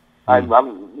 I'm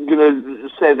going to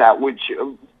say that, which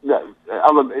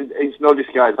it's no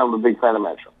disguise, I'm a big fan of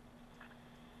Matchroom.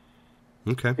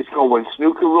 Okay. It's called When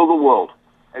Snooker Ruled the World,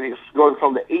 and it's going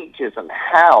from the 80s and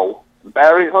how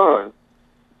Barry Hearn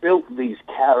built these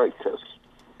characters.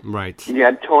 Right. You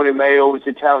had Tony Mayo, who's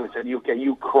Italian, said,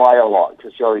 you cry a lot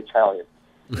because you're Italian.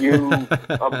 You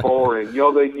are boring.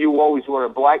 You always wear a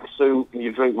black suit and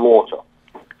you drink water.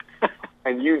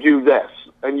 And you do this,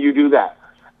 and you do that.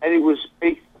 And it was,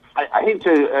 I hate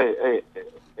to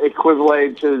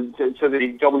equivalent to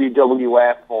the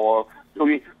WWF or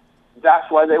that's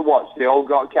why they watch. They all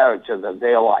got characters that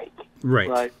they like.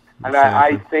 Right. And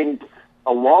I think,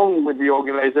 along with the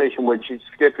organization, which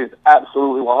Skip is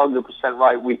absolutely 100%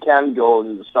 right, we can go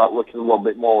and start looking a little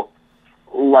bit more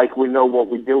like we know what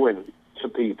we're doing to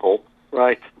people.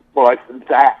 Right. But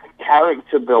that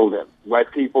character building, where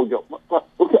people go,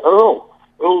 look at Earl.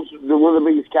 Earl's one of the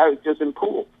biggest characters in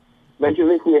pool. Imagine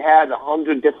if we had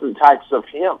 100 different types of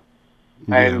him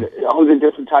and 100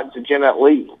 different types of Jeanette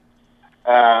Lee.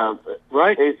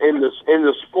 Right. In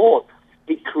the sport,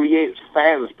 it creates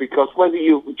fans because whether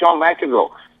John McEnroe,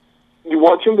 you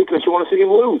watch him because you want to see him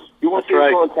lose. You want to see him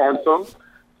throw a tantrum.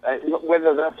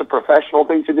 Whether that's a professional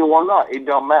thing to do or not, it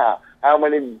don't matter. How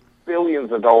many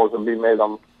billions of dollars have been made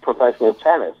on professional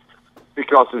tennis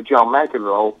because of John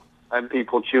McEnroe and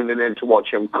people tuning in to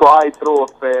watch him cry, throw a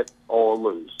fit, or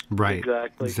lose. Right.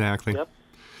 Exactly. Yep.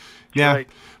 Yeah. Right.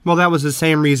 Well, that was the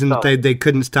same reason they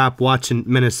couldn't stop watching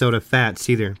Minnesota Fats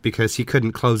either, because he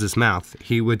couldn't close his mouth.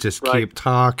 He would just keep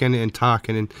talking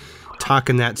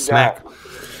that smack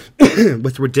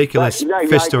with ridiculous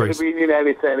fish stories. He could have been in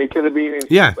anything. He could have been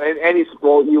in any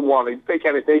sport you wanted. Pick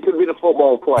anything. He could have been a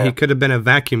football player. He could have been a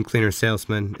vacuum cleaner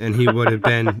salesman, and he would have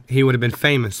been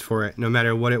famous for it, no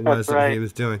matter what it was that he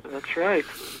was doing. That's right.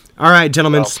 All right,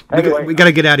 gentlemen, anyway. we got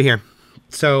to get out of here.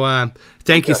 So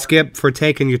thank you, Skip, for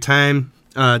taking your time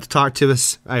to talk to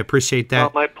us. I appreciate that.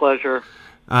 Oh, my pleasure.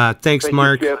 Thanks,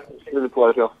 Mark. You, Skip. It was a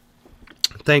pleasure.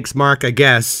 Thanks, Mark. I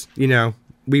guess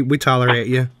we tolerate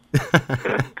you.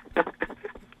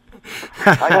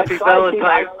 Happy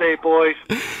Valentine's Day, boys.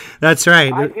 That's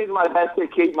right. I did my best to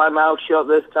keep my mouth shut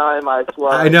this time. I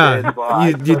swear. I know.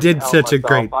 You did such a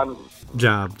myself. great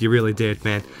job. You really did,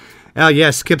 man. Oh,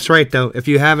 yeah, Skip's right, though. If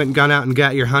you haven't gone out and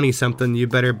got your honey something, you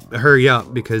better hurry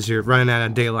up because you're running out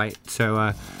of daylight.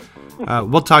 So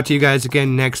we'll talk to you guys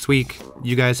again next week.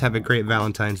 You guys have a great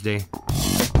Valentine's Day.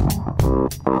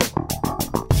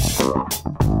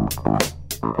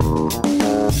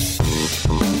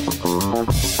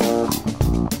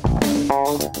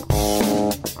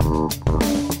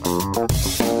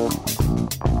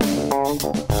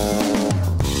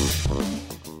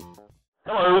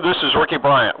 Hello, this is Ricky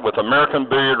Bryant with American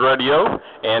Billiard Radio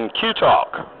and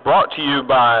Q-Talk, brought to you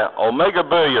by Omega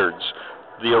Billiards,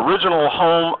 the original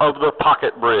home of the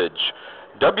Pocket Bridge,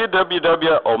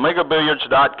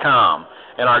 www.omegabilliards.com.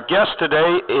 And our guest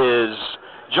today is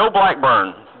Joe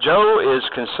Blackburn. Joe is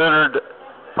considered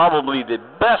probably the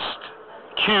best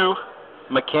cue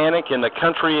mechanic in the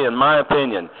country, in my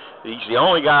opinion. He's the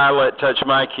only guy I let touch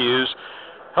my cues.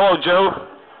 Hello, Joe.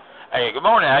 Hey, good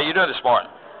morning. How you doing this morning?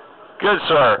 Good,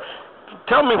 sir.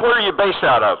 Tell me, where are you based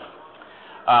out of?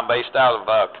 I'm based out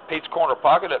of Pete's Corner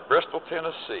Pocket at Bristol,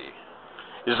 Tennessee.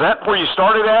 Is that where you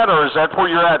started at, or is that where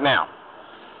you're at now?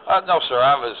 No, sir.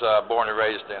 I was born and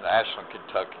raised in Ashland,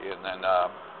 Kentucky, and then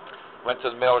went to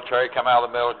the military, come out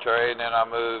of the military, and then I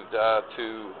moved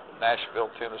to Nashville,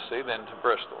 Tennessee, then to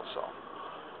Bristol. So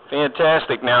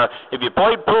Fantastic. Now, have you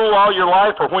played pool all your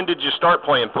life, or when did you start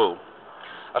playing pool?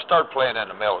 I started playing in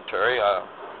the military.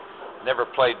 Never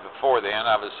played before then.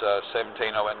 I was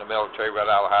 17. I went in the military right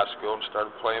out of high school and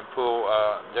started playing pool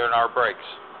during our breaks.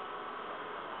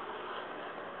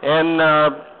 And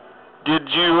did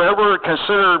you ever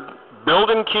consider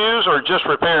building cues or just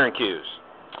repairing cues?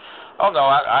 Oh, no,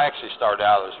 I actually started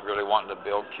out as really wanting to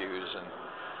build cues, and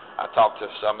I talked to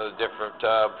some of the different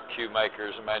cue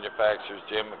makers and manufacturers,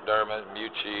 Jim McDermott,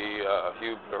 Mucci,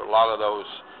 Huber, a lot of those,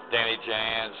 Danny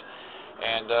Jans,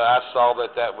 and I saw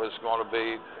that was going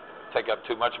to take up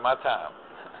too much of my time.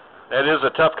 That is a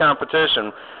tough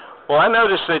competition. Well, I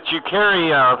noticed that you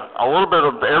carry a little bit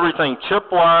of everything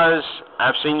tip-wise.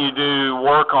 I've seen you do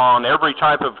work on every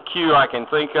type of cue I can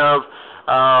think of.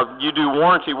 You do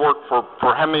warranty work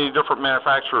for how many different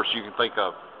manufacturers you can think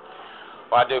of?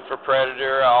 Well, I do for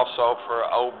Predator, also for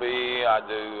OB. I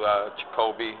do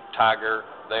Jacoby, Tiger.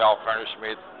 They all furnish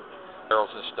me barrels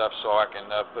and stuff so I can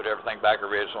put everything back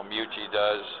original. Mucci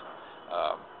does.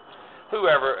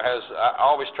 Whoever has, I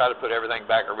always try to put everything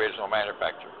back original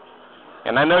manufacturer.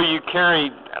 And I know you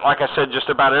carry, like I said, just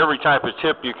about every type of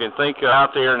tip you can think of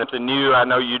out there. And if the new, I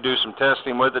know you do some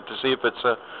testing with it to see if it's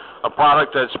a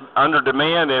product that's under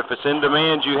demand. If it's in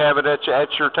demand, you have it at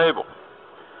your table.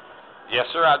 Yes,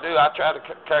 sir, I do. I try to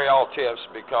carry all tips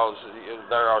because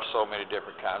there are so many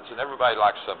different kinds, and everybody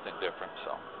likes something different.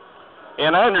 So.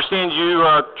 And I understand you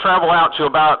travel out to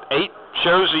about 8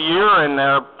 shows a year,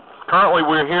 and currently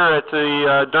we're here at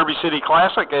the Derby City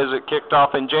Classic as it kicked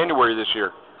off in January this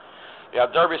year. Yeah,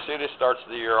 Derby City starts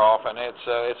the year off, and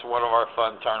it's one of our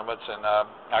fun tournaments. And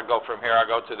I go from here. I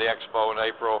go to the Expo in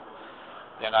April.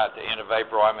 Then at the end of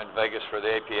April, I'm in Vegas for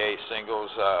the APA singles.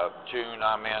 June,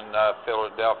 I'm in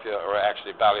Philadelphia, or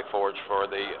actually Valley Forge for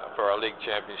our league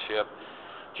championship.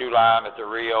 July, I'm at the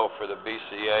Rio for the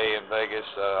BCA in Vegas.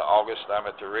 August, I'm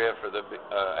at the RIV for the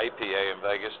APA in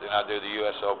Vegas. Then I do the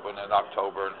U.S. Open in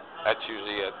October, and that's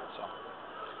usually it. So.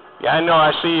 Yeah, I know.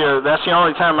 I see you. That's the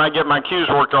only time I get my cues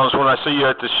worked on is when I see you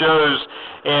at the shows.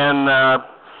 And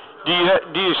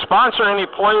do you sponsor any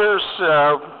players?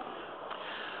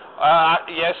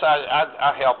 Yes,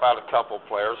 I help out a couple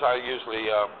players. I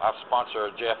usually I sponsor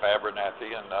Jeff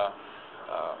Abernathy, and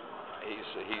he's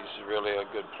really a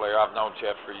good player. I've known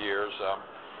Jeff for years.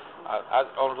 I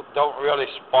don't really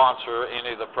sponsor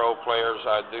any of the pro players.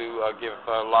 I do give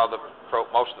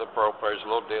most of the pro players a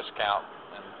little discount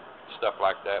and stuff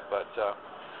like that. But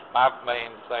my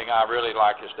main thing I really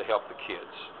like is to help the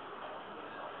kids.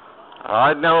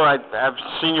 I know. I've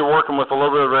seen you working with a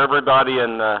little bit of everybody,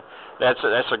 and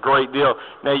that's a great deal.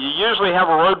 Now, you usually have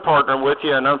a road partner with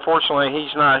you, and unfortunately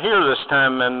he's not here this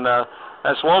time, and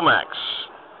that's Lomax.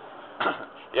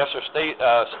 Yes, sir.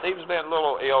 Steve's been a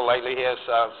little ill lately. He has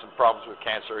some problems with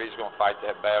cancer. He's going to fight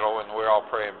that battle, and we're all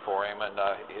praying for him. And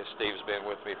Steve's been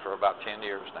with me for about 10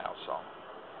 years now. So.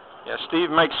 Yeah, Steve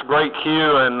makes a great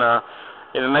cue, and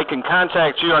they can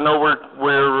contact you. I know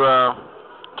we're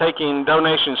taking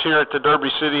donations here at the Derby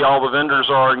City. All the vendors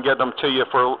are, and get them to you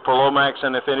for Lomax.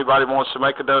 And if anybody wants to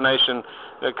make a donation,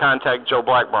 contact Joe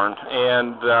Blackburn.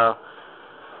 And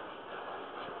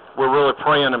we're really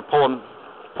praying and pulling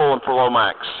for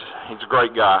Lomax. He's a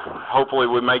great guy. Hopefully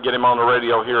we may get him on the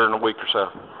radio here in a week or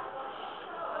so.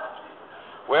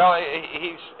 Well,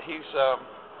 he's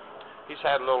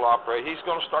had a little operation. He's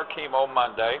going to start chemo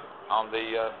Monday on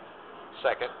the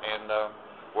 2nd, and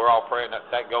we're all praying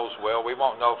that goes well. We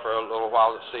won't know for a little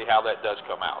while to see how that does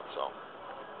come out. So.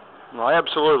 Well,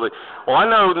 absolutely. Well, I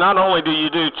know not only do you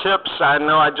do tips, I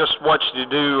know I just watched you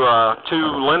do 2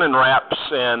 linen wraps,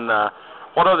 and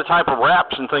what other type of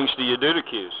wraps and things do you do to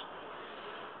cues?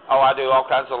 Oh, I do all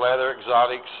kinds of leather,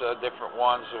 exotics, different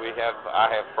ones. I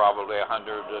have probably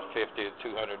 150 to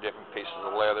 200 different pieces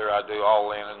of leather. I do all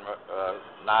linen,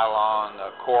 nylon,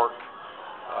 cork.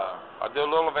 I do a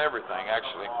little of everything,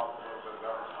 actually.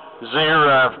 Is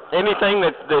there anything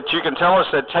that you can tell us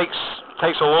that takes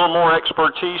a little more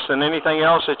expertise than anything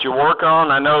else that you work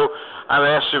on? I know I've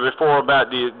asked you before about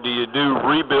do you do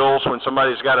rebuilds when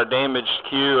somebody's got a damaged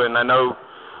cue, and I know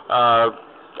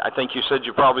I think you said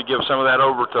you probably give some of that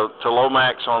over to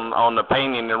Lomax on the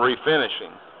painting and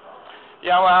refinishing.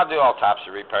 Yeah, well, I do all types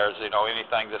of repairs.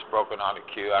 Anything that's broken on a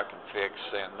cue I can fix,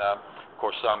 and of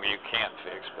course some you can't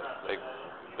fix, but they're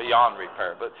beyond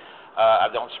repair. But I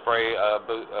don't spray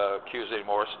cues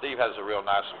anymore. Steve has a real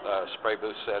nice spray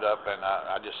booth set up, and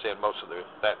I just send most of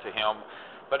that to him.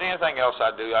 But anything else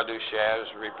I do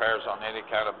shafts, repairs on any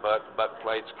kind of butt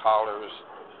plates, collars,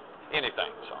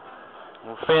 anything. So.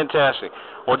 Well, fantastic.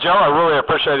 Well, Joe, I really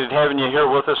appreciated having you here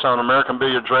with us on American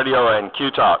Billiards Radio and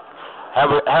Cue Talk.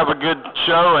 Have a good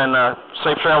show and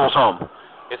safe travels home.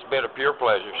 It's been a pure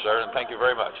pleasure, sir, and thank you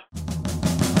very much.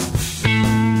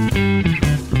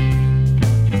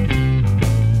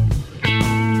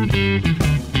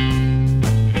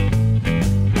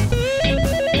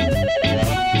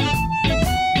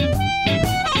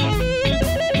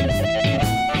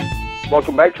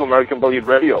 Welcome back to American Billiard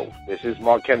Radio. This is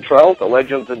Mark Cantrell, the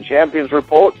Legends and Champions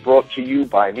Report, brought to you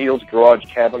by Neil's Garage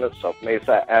Cabinets of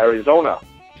Mesa, Arizona.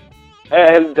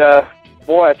 And,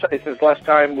 since last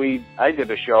time I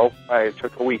did a show, I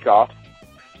took a week off.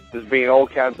 There's been all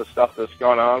kinds of stuff that's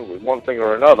gone on with one thing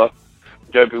or another.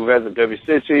 We've had the Derby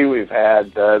City, we've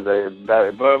had the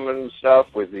Barry Berman stuff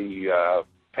with the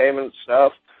payment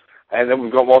stuff, and then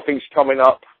we've got more things coming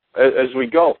up as we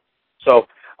go. So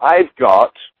I've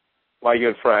got my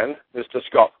good friend, Mr.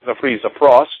 Scott the Freezer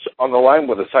Frost, on the line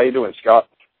with us. How you doing, Scott?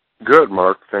 Good,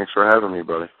 Mark. Thanks for having me,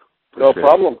 buddy. No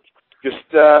problem. Just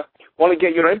want to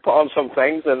get your input on some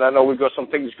things, and I know we've got some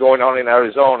things going on in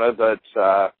Arizona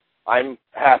that I'm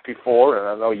happy for, and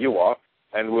I know you are,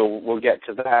 and we'll get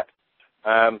to that.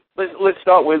 Let's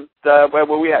start with where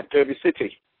were we at, Derby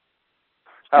City.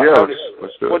 Let's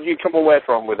do it. What did you come away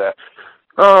from with that?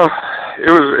 It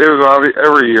was obvious.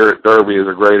 Every year at Derby is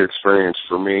a great experience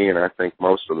for me, and I think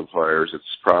most of the players. It's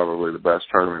probably the best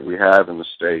tournament we have in the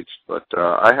States. But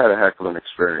I had a heck of an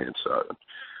experience.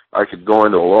 I could go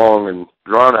into a long and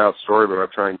drawn-out story, but I'll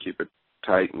try and keep it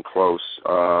tight and close.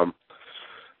 I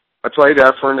played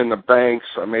Efren in the Banks.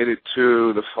 I made it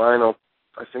to the final,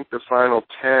 I think the final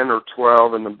 10 or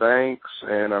 12 in the Banks,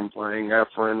 and I'm playing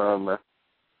Efren on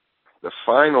the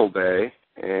final day,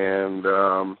 and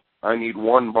I need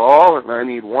one ball and I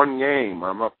need one game.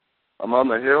 I'm on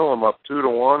the hill. I'm up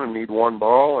 2-1 and need one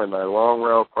ball, and I long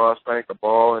rail cross bank a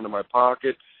ball into my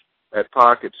pocket at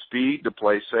pocket speed to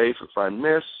play safe if I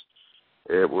miss.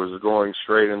 It was going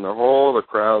straight in the hole. The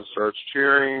crowd starts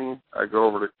cheering. I go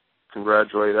over to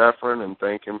congratulate Efren and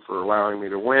thank him for allowing me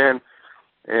to win.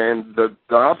 And the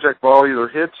object ball either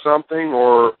hit something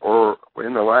or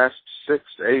in the last 6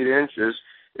 to 8 inches,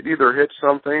 it either hit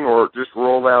something or it just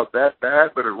rolled out that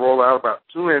bad, but it rolled out about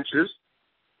 2 inches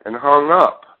and hung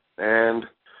up. And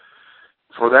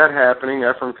for that happening,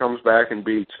 Efren comes back and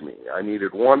beats me. I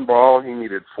needed one ball. He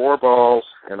needed 4 balls,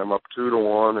 and I'm up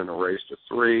 2-1 in a race to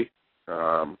 3.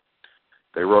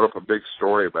 They wrote up a big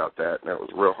story about that, and that was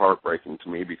real heartbreaking to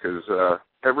me because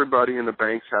everybody in the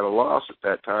Banks had a loss at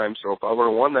that time. So if I would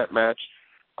have won that match,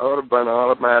 I would have been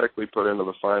automatically put into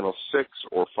the final 6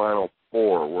 or final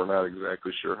 4. We're not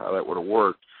exactly sure how that would have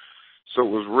worked. So it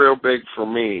was real big for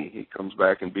me. He comes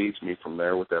back and beats me from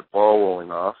there with that ball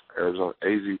rolling off. Arizona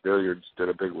AZ Billiards did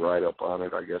a big write-up on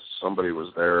it. I guess somebody was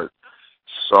there,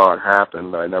 saw it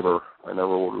happen. I never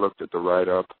looked at the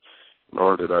write-up,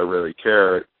 nor did I really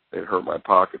care. It hurt my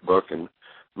pocketbook and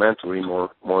mentally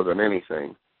more than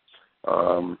anything.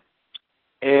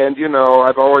 And, you know,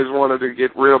 I've always wanted to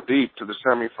get real deep to the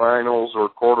semifinals or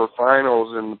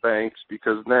quarterfinals in the Banks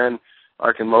because then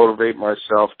I can motivate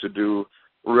myself to do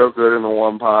real good in the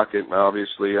one pocket, and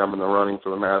obviously I'm in the running for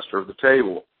the master of the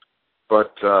table.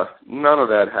 But none of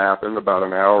that happened. About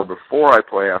an hour before I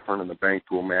play Efren in the bank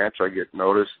pool match, I get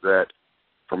notice that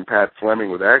from Pat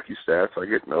Fleming with AccuStats, I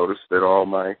get notice that all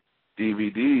my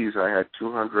DVDs, I had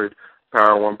 200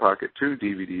 Power One Pocket 2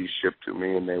 DVDs shipped to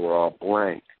me, and they were all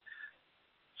blank.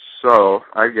 So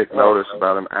I get notice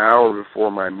about an hour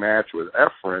before my match with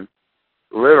Efren.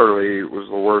 Literally, it was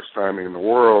the worst timing in the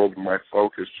world. My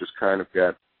focus just kind of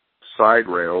got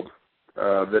side-railed.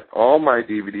 That all my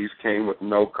DVDs came with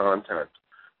no content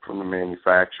from the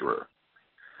manufacturer.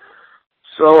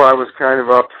 So I was kind of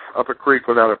up a creek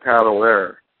without a paddle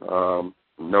there.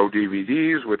 No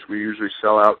DVDs, which we usually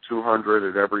sell out 200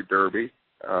 at every Derby.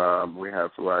 We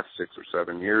have for the last 6 or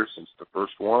 7 years since the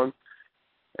first one.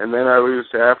 And then I lose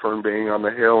to Efren being on the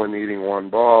hill and needing one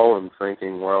ball and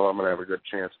thinking, well, I'm going to have a good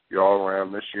chance to be all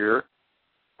around this year.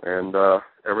 And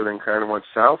everything kind of went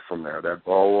south from there. That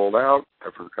ball rolled out.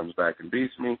 Efren comes back and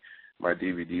beats me. My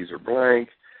DVDs are blank.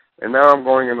 And now I'm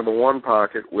going into the one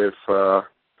pocket with a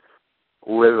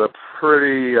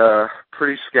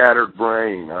pretty scattered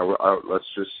brain. Let's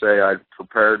just say I'd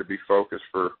prepared to be focused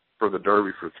for the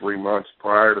Derby for 3 months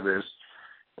prior to this.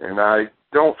 And I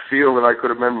don't feel that I could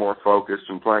have been more focused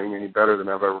and playing any better than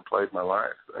I've ever played in my life.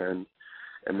 And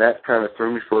that kind of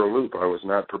threw me for a loop. I was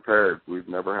not prepared. We've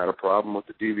never had a problem with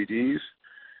the DVDs.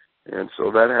 And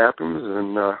so that happens,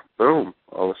 and boom,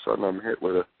 all of a sudden I'm hit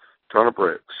with a ton of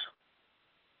bricks.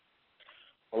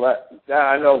 Well, that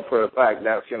I know for a fact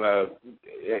that's going to,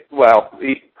 well,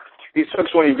 it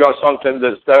sucks when you've got something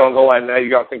that's there on the line now. You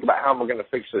got to think about how am I going to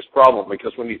fix this problem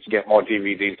because we need to get more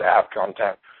DVDs to have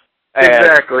content.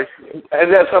 Exactly.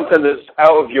 And that's something that's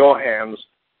out of your hands.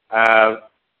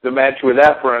 The match with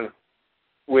Efren,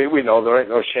 we know there ain't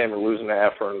no shame in losing to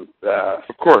Efren.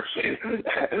 Of course.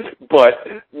 But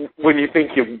when you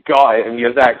think you've got it and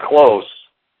you're that close,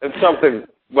 and something,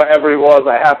 whatever it was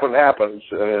that happens.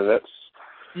 That's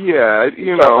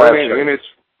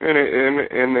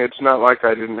and it's not like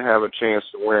I didn't have a chance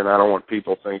to win. I don't want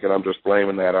people thinking I'm just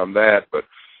blaming that on that. But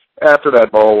after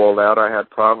that ball rolled out, I had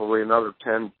probably another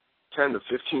 10 to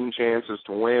 15 chances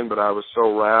to win, but I was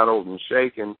so rattled and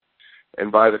shaken.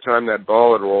 And by the time that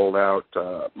ball had rolled out,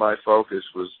 my focus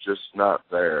was just not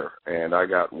there, and I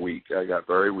got weak. I got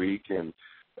very weak, and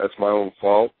that's my own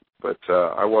fault. But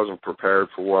I wasn't prepared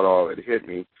for what all had hit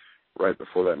me right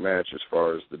before that match, as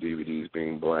far as the DVDs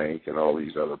being blank and all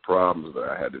these other problems that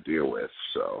I had to deal with.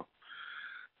 So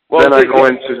then I go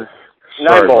into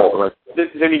nine ball.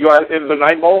 Then you go into the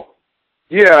nine ball?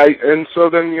 Yeah, and so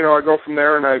then, I go from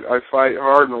there and I fight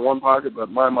hard in the one pocket, but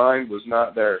my mind was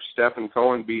not there. Stephen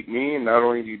Cohen beat me, and not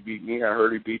only did he beat me, I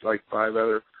heard he beat like 5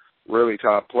 other really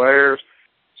top players.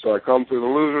 So I come through the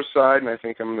loser side, and I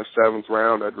think I'm in the 7th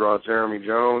round. I draw Jeremy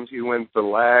Jones. He wins the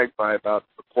lag by about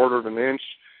a quarter of an inch.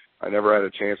 I never had a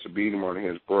chance to beat him on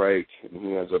his break, and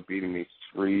he ends up beating me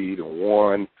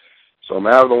 3-1. So I'm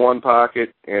out of the one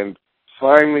pocket and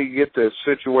finally get the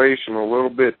situation a little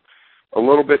bit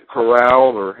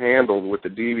corralled or handled with the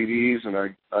DVDs,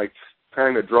 and I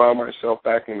kind of draw myself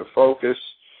back into focus.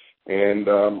 And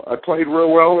I played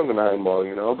real well in the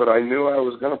 9-ball, but I knew I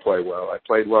was going to play well. I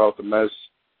played well at the Mez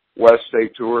West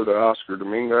State Tour that Oscar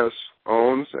Dominguez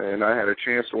owns, and I had a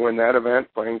chance to win that event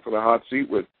playing for the hot seat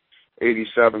with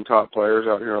 87 top players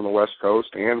out here on the West Coast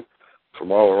and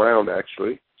from all around,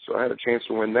 actually. So I had a chance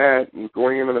to win that. And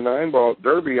going into the 9-ball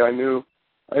Derby, I knew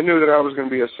that I was going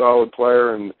to be a solid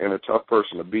player and a tough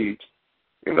person to beat.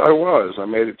 And I was. I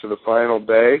made it to the final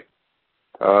day.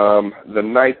 The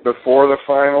night before the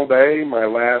final day, my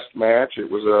last match, it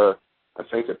was I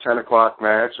think a 10 o'clock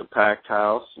match, a packed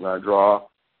house, and I draw,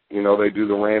 they do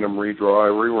the random redraw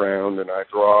every round, and I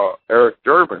draw Eric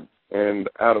Durbin. And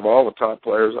out of all the top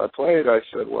players I played, I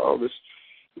said, well, this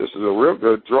is a real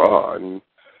good draw. And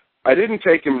I didn't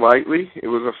take him lightly. It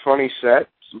was a funny set.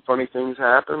 Some funny things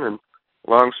happened, and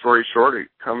long story short, it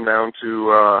come down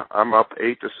to I'm up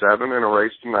 8-7 in a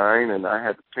race to 9, and I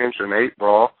had to pinch an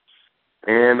 8-ball,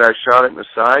 and I shot it in the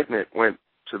side, and it went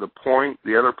to the point,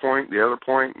 the other point,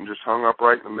 and just hung up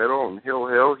right in the middle, and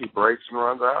hill, he breaks and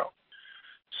runs out.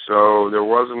 So there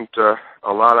wasn't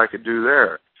a lot I could do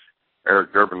there.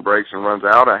 Eric Durbin breaks and runs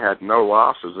out. I had no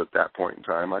losses at that point in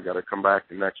time. I got to come back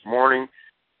the next morning.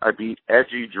 I beat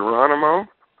Edgy Geronimo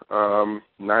 9-6.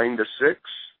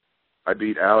 I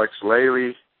beat Alex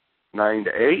Lely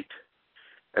 9-8,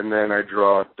 and then I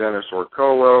draw Dennis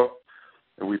Orcolo,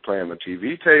 and we play on the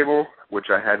TV table, which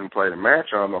I hadn't played a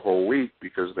match on the whole week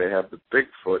because they have the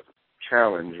Bigfoot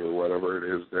Challenge or whatever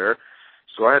it is there.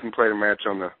 So I hadn't played a match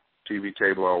on the TV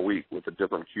table all week with a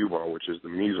different cue ball, which is the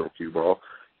Measle cue ball.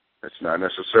 It's not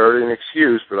necessarily an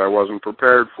excuse, but I wasn't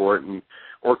prepared for it, and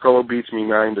Orcolo beats me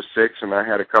 9-6, and I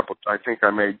had I think I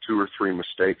made 2 or 3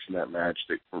 mistakes in that match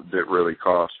that really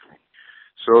cost me.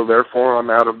 So therefore,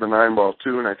 I'm out of the 9-ball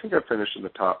too, and I think I finished in the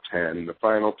top 10, the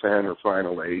final 10 or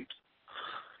final 8.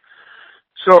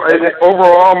 So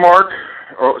overall, Mark,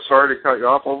 sorry to cut you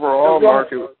off. Overall,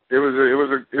 Mark, it was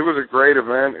a great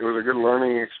event. It was a good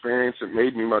learning experience. It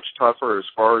made me much tougher as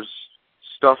far as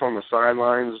stuff on the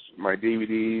sidelines, my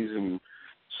DVDs, and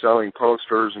selling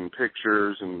posters and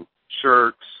pictures and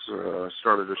shirts.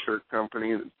 Started a shirt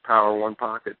company, Power One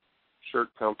Pocket Shirt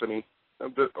Company.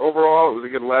 But overall, it was a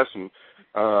good lesson.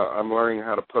 I'm learning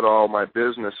how to put all my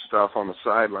business stuff on the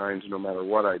sidelines no matter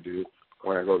what I do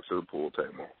when I go to the pool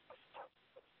table.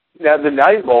 Now, the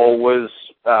 9-ball was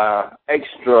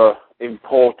extra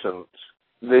important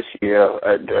this year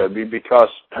at Derby because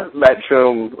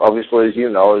Matchroom, obviously, as you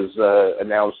know, has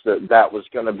announced that was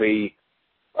going to be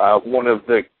one of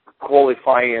the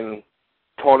qualifying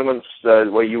tournaments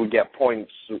where you would get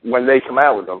points when they come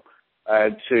out with them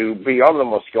to be on the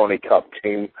Mosconi Cup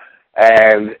team.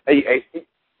 And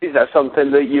is that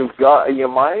something that you've got in your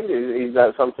mind? Is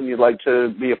that something you'd like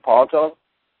to be a part of?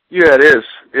 Yeah, it is.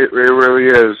 It really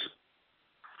is.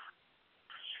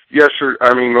 Yes, sir.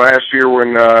 I mean, last year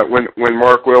when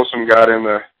Mark Wilson got in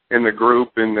the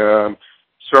group and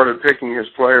started picking his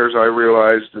players, I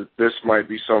realized that this might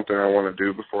be something I want to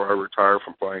do before I retire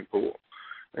from playing pool.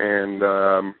 And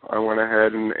I went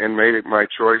ahead and made it my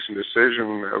choice and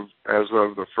decision as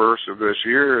of the first of this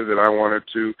year that I wanted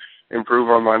to improve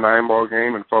on my 9-ball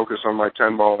game and focus on my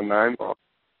 10-ball and 9-ball.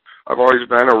 I've always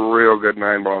been a real good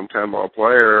 9-ball and 10-ball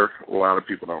player. A lot of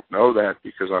people don't know that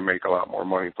because I make a lot more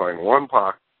money playing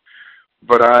 1-puck.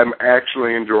 But I'm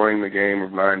actually enjoying the game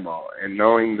of 9-ball, and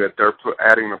knowing that they're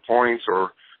adding the points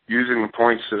or using the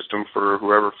point system for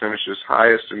whoever finishes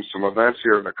highest in some events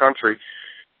here in the country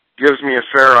gives me a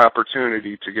fair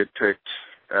opportunity to get picked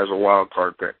as a wild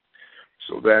card pick.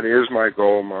 So that is my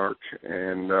goal, Mark,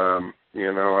 and I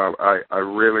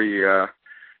really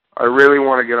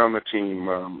want to get on the team.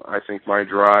 I think my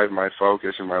drive, my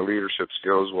focus, and my leadership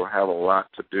skills will have a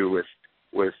lot to do with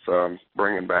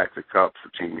bringing back the cup for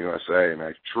Team USA, and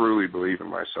I truly believe in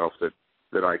myself that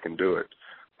I can do it.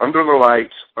 Under the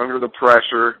lights, under the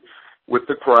pressure, with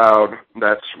the crowd,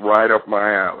 that's right up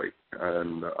my alley.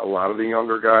 And a lot of the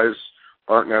younger guys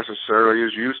aren't necessarily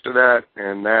as used to that,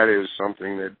 and that is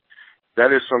something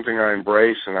I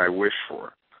embrace and I wish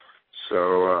for.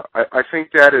 So I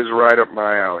think that is right up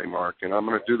my alley, Mark, and I'm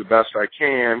going to do the best I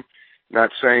can.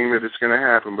 Not saying that it's going to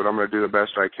happen, but I'm going to do the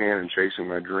best I can in chasing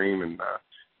my dream and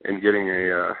getting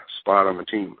a spot on the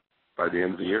team by the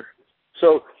end of the year.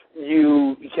 So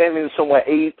you came in somewhere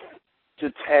 8th to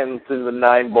 10th in the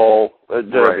 9-ball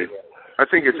derby. Right. I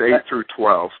think it's 8 through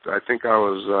 12th. I think I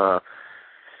was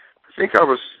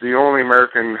the only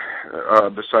American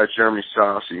besides Jeremy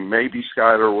Saucy. Maybe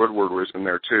Skylar Woodward was in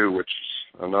there too, which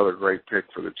is another great pick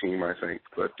for the team, I think.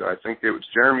 But I think it was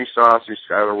Jeremy Saucy,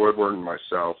 Skylar Woodward, and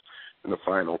myself in the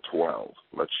final 12.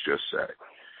 Let's just say.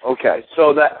 Okay,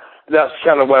 so that's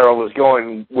kind of where I was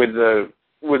going with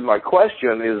my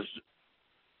question is,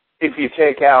 if you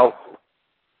take out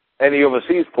any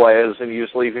overseas players and you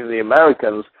just leave in the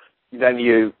Americans, then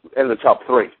you in the top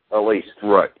 3 at least.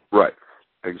 Right,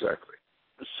 exactly.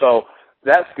 So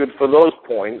that's good for those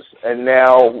points. And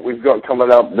now we've got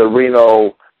coming up the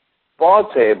Reno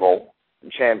Bar Table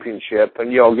Championship,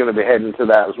 and you're going to be heading to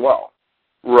that as well.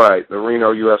 Right, the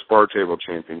Reno U.S. Bar Table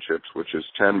Championships, which is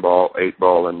 10-ball,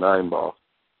 8-ball, and 9-ball.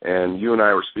 And you and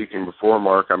I were speaking before,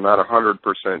 Mark. I'm not 100%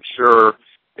 sure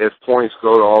if points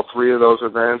go to all 3 of those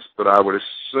events, but I would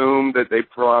assume that they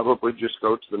probably just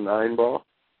go to the 9-ball.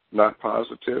 Not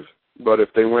positive. But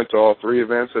if they went to all 3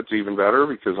 events, that's even better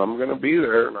because I'm going to be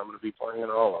there and I'm going to be playing in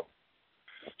all of them.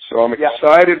 So I'm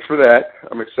excited for that.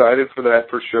 I'm excited for that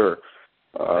for sure.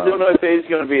 I don't know if it's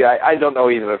going to be, I don't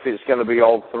know either if it's going to be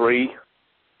all 3.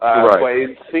 Right. But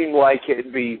it seemed like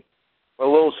it'd be a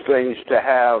little strange to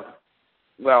have,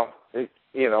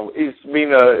 it's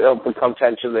been an open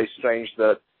contention. They changed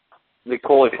the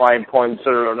qualifying points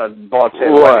are on a bar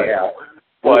table anyhow.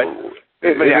 But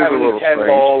having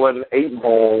 10-ball and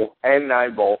 8-ball and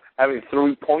 9-ball, having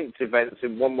 3-point events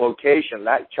in one location,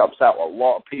 that chops out a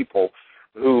lot of people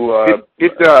who...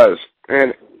 It does,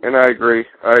 and I agree.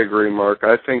 Mark.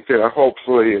 I think that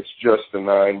hopefully it's just a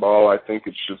 9-ball. I think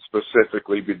it should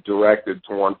specifically be directed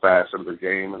to one facet of the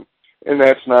game, and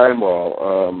that's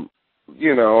 9-ball.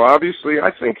 Obviously,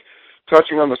 I think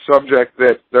touching on the subject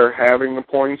that they're having the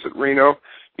points at Reno,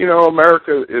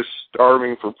 America is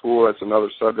starving for pool. That's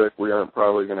another subject we aren't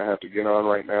probably going to have to get on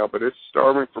right now, but it's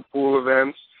starving for pool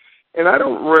events. And I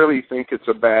don't really think it's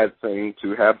a bad thing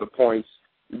to have the points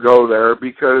go there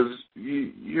because,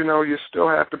 you still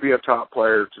have to be a top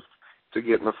player to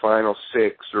get in the final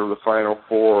 6 or the final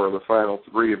 4 or the final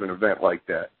 3 of an event like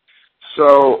that.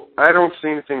 So I don't see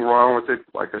anything wrong with it.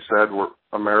 Like I said,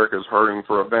 America's hurting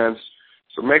for events.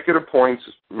 So make it a points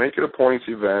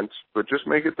event, but just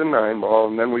make it the 9-ball,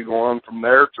 and then we go on from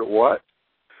there to what?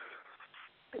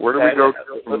 Where do we go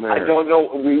from there? I don't know.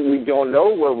 We don't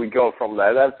know where we go from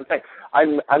there. That's the thing.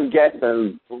 I'm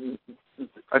guessing.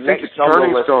 I think it's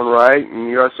Turning Stone, right?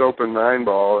 And U.S. Open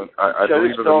 9-ball. I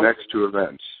believe are the next 2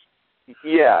 events.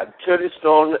 Yeah, Turning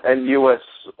Stone and U.S.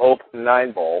 Open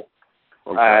 9-ball.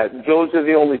 Okay. Those are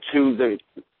the only 2 that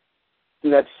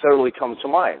necessarily come to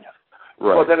mind.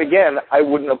 Right. But then again, I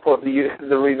wouldn't have put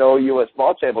the Reno U.S.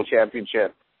 Bar Table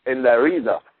Championship in there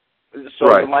either. So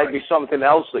There might be something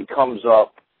else that comes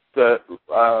up that,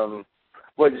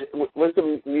 was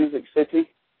the Music City?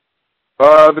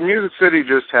 The Music City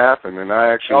just happened, and I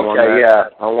actually won that. Yeah.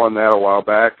 I won that a while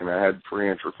back, and I had free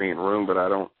entry and room, but I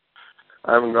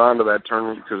haven't gone to that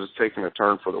tournament because it's taking a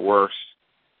turn for the worse.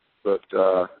 But,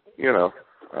 But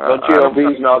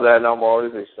GLB's not there no more,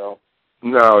 is he? So.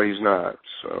 No, he's not.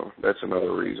 So that's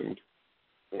another reason.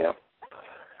 Yeah.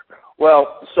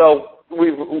 Well, so we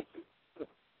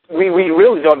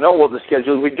really don't know what the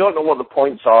schedule is. We don't know what the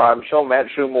points are. I'm sure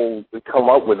Matchroom will come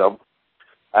up with them.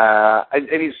 And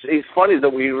it's funny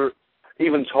that we were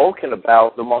even talking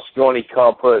about the Mosconi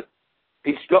Cup, but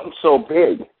it's gotten so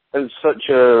big and such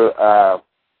a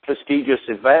prestigious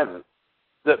event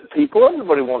that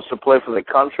everybody wants to play for the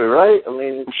country, right? I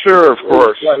mean, sure, of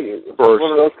course. It's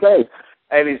one of those things.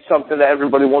 And it's something that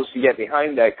everybody wants to get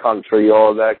behind that country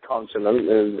or that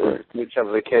continent,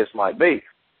 whichever the case might be.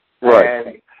 Right.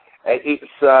 And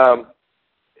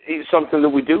it's something that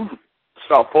we do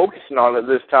start focusing on at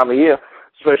this time of year,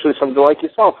 especially somebody like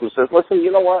yourself who says, listen,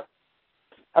 you know what?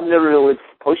 I've never really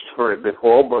pushed for it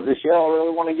before, but this year I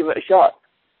really want to give it a shot.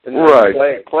 And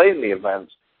play in the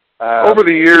events. Over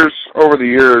the years,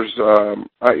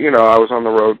 I was on the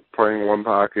road playing One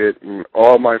Pocket, and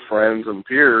all my friends and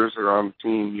peers are on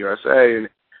Team USA, and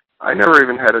I never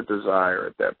even had a desire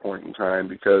at that point in time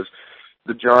because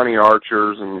the Johnny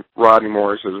Archers and Rodney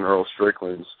Morrises and Earl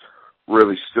Stricklands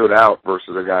really stood out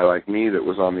versus a guy like me that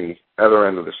was on the other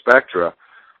end of the spectrum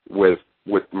with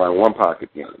my One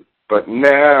Pocket game. But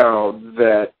now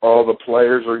that all the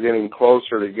players are getting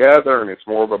closer together and it's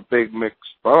more of a big mixed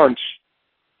bunch,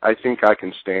 I think I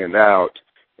can stand out.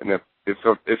 And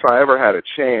if I ever had a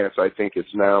chance, I think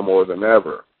it's now more than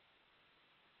ever.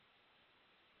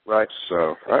 Right.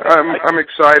 So I'm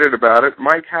excited about it.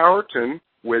 Mike Howerton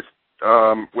with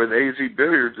AZ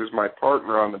Billiards is my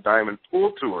partner on the Diamond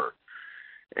Pool Tour.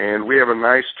 And we have a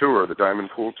nice tour, the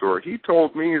Diamond Pool Tour. He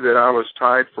told me that I was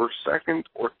tied for second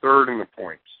or third in the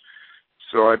points.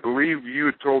 So I believe you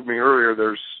had told me earlier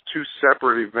there's two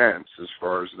separate events as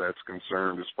far as that's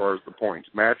concerned, as far as the points.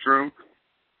 Matchroom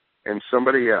and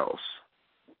somebody else.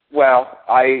 Well,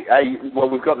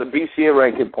 we've got the BCA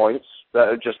ranking points that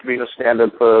have just been a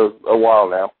standard for a while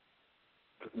now.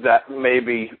 That may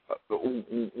be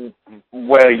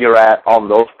where you're at on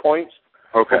those points.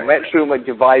 Okay. But Matchroom are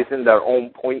devising their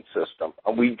own point system,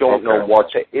 and we don't know what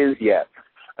it is yet.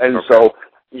 And so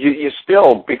you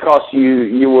still, because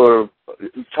you were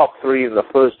top three in the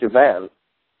first event,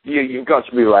 you've got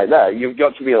to be right there. You've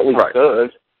got to be at least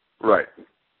third. Right.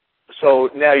 So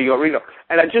now you got Reno.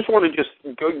 And I just want to just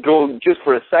go just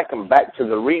for a second back to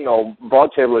the Reno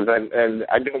broad table event, and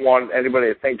I don't want anybody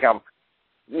to think I'm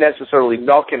necessarily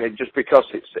knocking it just because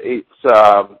it's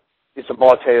a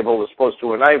bar table as opposed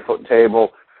to a 9-foot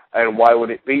table, and why would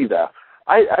it be there?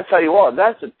 I tell you what,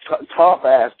 that's a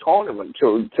tough-ass tournament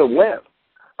to win.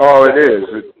 Oh, it is.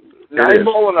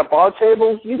 9-ball on a bar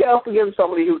table, you get up against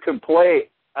somebody who can play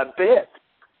a bit.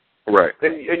 Right.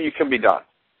 And you can be done.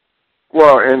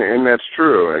 Well, and that's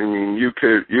true. I mean, you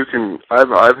can.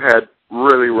 I've had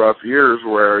really rough years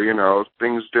where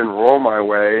things didn't roll my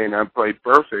way, and I played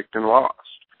perfect and lost.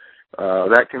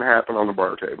 That can happen on the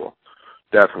bar table.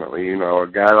 Definitely, a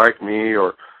guy like me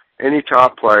or any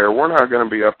top player, we're not going to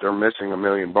be up there missing a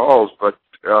million balls, but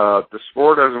the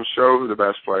sport doesn't show who the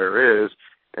best player is,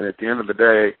 and at the end of the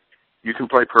day, you can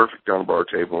play perfect on a bar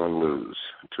table and lose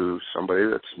to somebody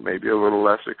that's maybe a little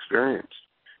less experienced.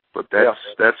 But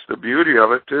that's the beauty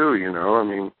of it, too, I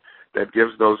mean, that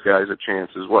gives those guys a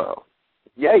chance as well.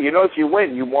 Yeah, if you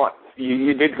win, you won.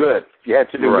 You did good. You had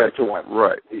to do good to win.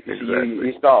 Right, exactly.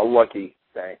 It's not a lucky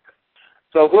thing.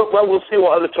 So, we'll see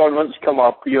what other tournaments come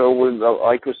up.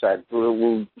 Like we said,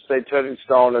 we'll say Turning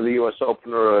Stone or the U.S.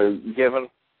 Open are a given.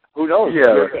 Who knows?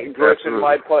 Yeah, Griffin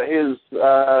might put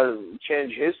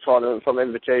change his tournament from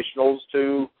invitationals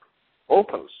to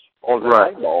opens or the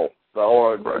night ball.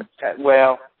 Or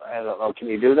well, I don't know. Can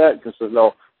you do that? Because there's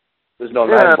no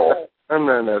night ball. I'm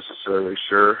not necessarily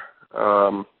sure.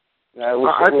 I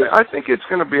think it's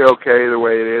going to be okay the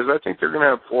way it is. I think they're going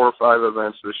to have 4 or 5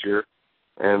 events this year.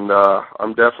 And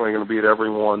I'm definitely going to be at every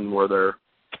one where they're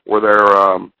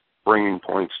bringing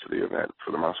points to the event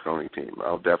for the Mosconi team.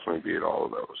 I'll definitely be at all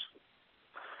of those.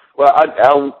 Well,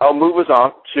 I'll move us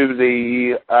on to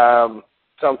the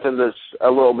something that's a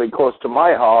little bit close to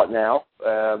my heart now.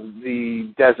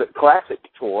 The Desert Classic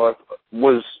Tour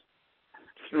was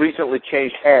recently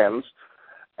changed hands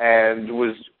and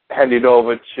was handed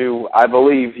over to, I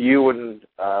believe, you and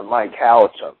Mike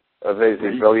Howerton of AZ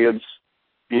Billiards.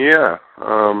 Yeah,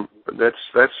 that's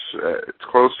it's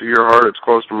close to your heart. It's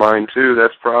close to mine too.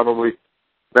 That's probably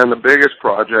been the biggest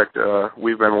project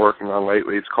we've been working on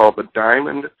lately. It's called the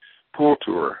Diamond Pool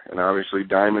Tour, and obviously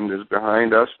Diamond is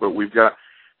behind us, but we've got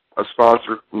a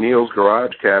sponsor, Neil's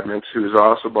Garage Cabinets, who is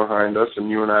also behind us, and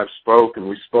you and I have spoke, and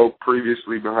we spoke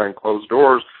previously behind closed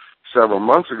doors several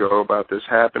months ago about this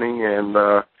happening, and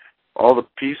all the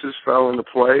pieces fell into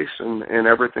place, and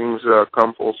everything's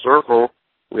come full circle.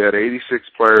 We had 86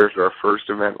 players at our first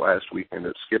event last weekend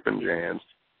at Skip and Jan's.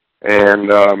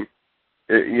 And,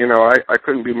 I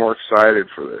couldn't be more excited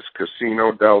for this.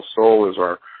 Casino del Sol is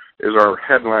our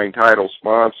headline title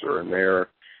sponsor, and they're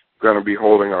going to be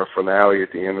holding our finale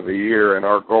at the end of the year. And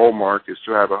our goal, Mark, is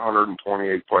to have a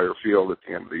 128-player field at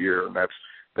the end of the year. And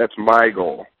that's my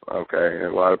goal, okay? And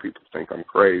a lot of people think I'm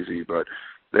crazy, but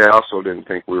they also didn't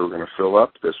think we were going to fill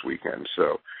up this weekend.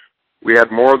 So we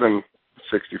had more than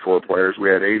 64 players. We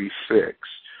had 86.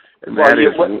 And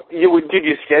did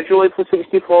you schedule it for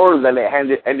 64, and then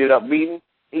it ended up being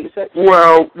 86?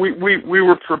 Well, we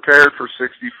were prepared for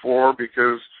 64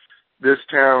 because this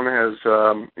town has,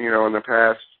 in the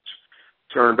past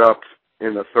turned up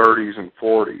in the 30s and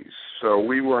 40s. So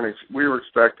we were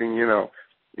expecting,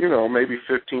 maybe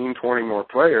 15, 20 more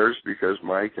players because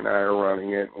Mike and I are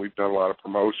running it, and we've done a lot of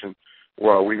promotion.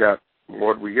 Well, we got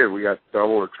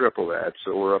double or triple that,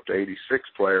 so we're up to 86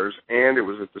 players, and it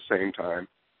was at the same time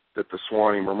that the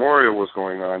Swanee Memorial was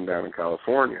going on down in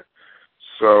California.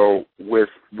 So with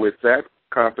that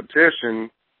competition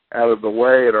out of the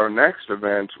way at our next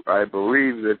event, I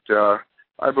believe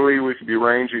we could be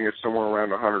ranging at somewhere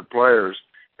around 100 players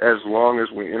as long as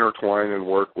we intertwine and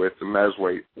work with the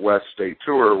Mesway West State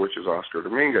Tour, which is Oscar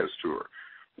Dominguez Tour.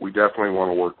 We definitely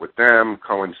want to work with them,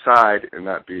 coincide, and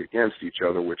not be against each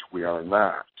other, which we are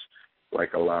not,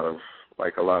 like a lot of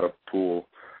pool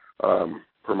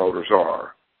promoters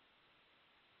are.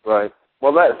 Right.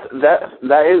 Well,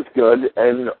 that is good,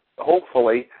 and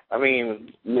hopefully, maybe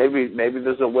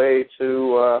there's a way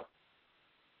to.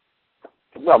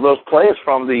 Those players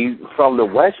from the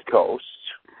West Coast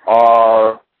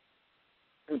are.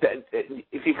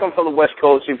 If you come from the West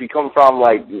Coast, if you come from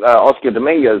like Oscar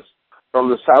Dominguez from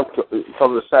the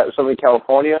Southern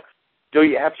California, do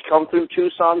you have to come through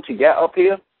Tucson to get up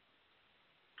here?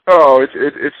 Oh,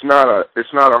 it's not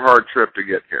a hard trip to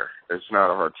get here. It's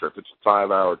not a hard trip. It's a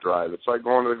 5-hour drive. It's like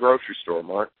going to the grocery store,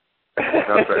 Mark.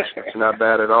 It's not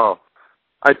bad at all.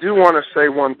 I do want to say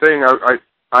one thing.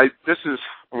 This is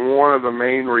one of the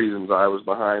main reasons I was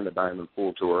behind the Diamond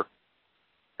Pool Tour,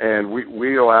 and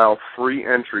we allow free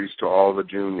entries to all the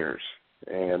juniors.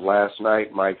 And last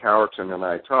night, Mike Howerton and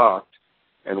I talked,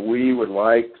 and we would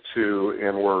like to,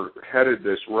 and we're headed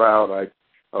this route. I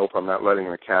hope I'm not letting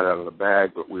the cat out of the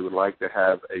bag, but we would like to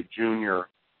have a junior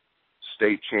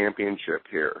state championship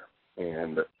here.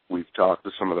 And we've talked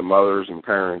to some of the mothers and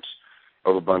parents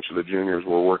of a bunch of the juniors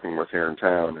we're working with here in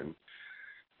town. And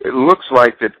it looks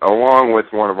like that along with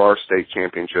one of our state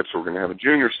championships, we're going to have a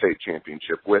junior state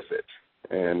championship with it.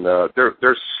 And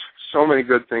there's so many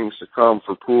good things to come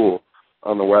for pool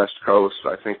on the West Coast.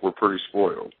 I think we're pretty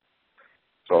spoiled.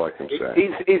 That's all I can say.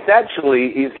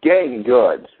 He's getting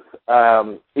good.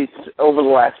 It's over the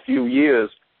last few years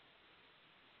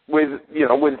with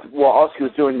what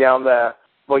Oscar's doing down there,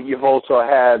 but you've also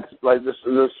had like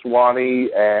the Swanee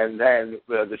and then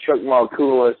the Chuck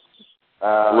Markoulis,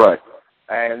 right,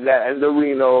 and the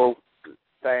Reno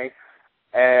thing,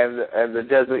 and the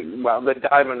the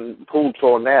Diamond Pool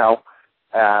Tour now.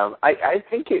 I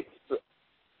think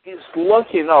it's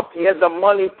looking up. Yeah, the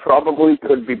money probably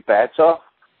could be better,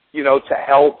 to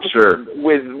help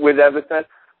with everything.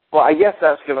 Well, I guess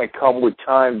that's going to come with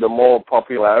time. The more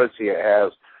popularity it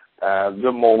has,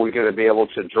 the more we're going to be able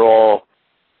to draw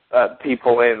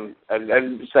people in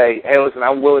and say, hey, listen,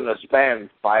 I'm willing to spend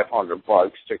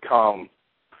 $500 to come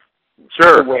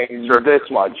to win this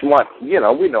much money.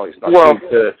 We know it's not cheap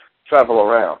to travel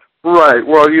around. Right.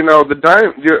 Well,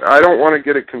 I don't want to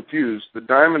get it confused. The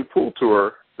Diamond Pool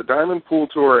Tour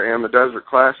and the Desert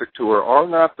Classic Tour are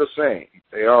not the same.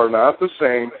 They are not the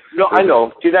same. No, I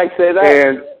know. Did I say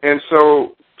that? And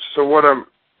so what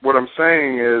I'm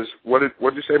saying is, what did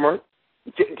you say, Mark?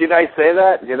 Did I say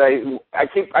that? I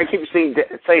keep saying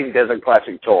Desert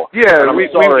Classic Tour. Yeah,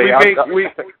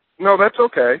 no, that's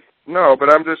okay. No, but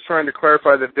I'm just trying to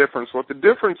clarify the difference. What the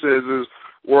difference is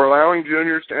we're allowing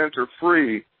juniors to enter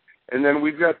free. And then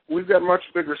we've got much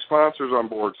bigger sponsors on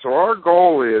board. So our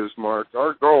goal is, Mark,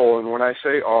 and when I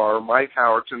say Mike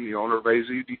Howerton, the owner of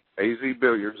AZ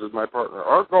Billiards, is my partner.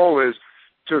 Our goal is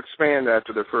to expand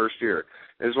after the first year.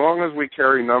 As long as we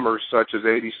carry numbers such as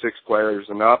 86 players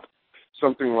and up,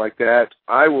 something like that,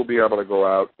 I will be able to go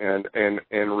out and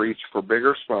reach for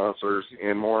bigger sponsors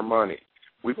and more money.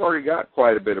 We've already got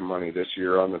quite a bit of money this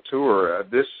year on the tour.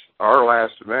 Our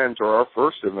last event, or our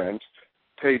first event,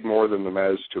 paid more than the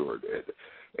Mez Tour did,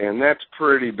 and that's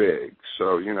pretty big.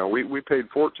 So we paid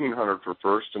 $1,400 for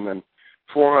first, and then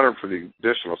 $400 for the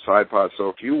additional side pot. So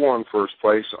if you won first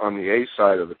place on the A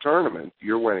side of the tournament,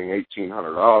 you're winning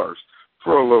 $1,800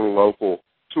 for a little local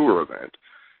tour event.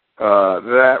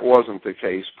 That wasn't the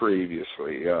case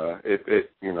previously.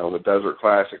 The Desert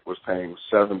Classic was paying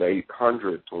 $700 to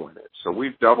 $800 to win it. So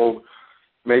we've doubled,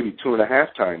 maybe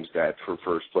 2.5 times that for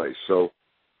first place. So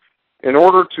in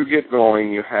order to get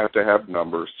going, you have to have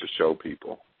numbers to show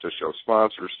people, to show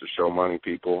sponsors, to show money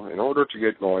people, in order to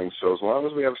get going. So as long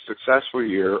as we have a successful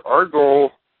year, our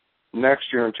goal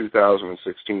next year in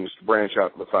 2016 is to branch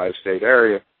out to the 5-state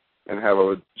area and have a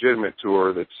legitimate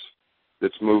tour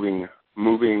that's moving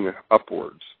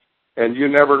upwards. And you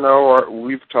never know.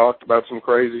 We've talked about some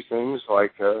crazy things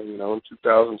like, in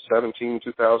 2017,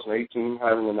 2018,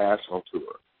 having a national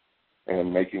tour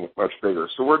and making it much bigger.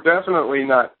 So we're definitely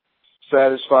not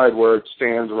satisfied where it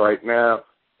stands right now,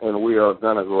 and we are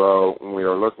going to grow, and we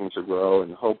are looking to grow,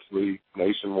 and hopefully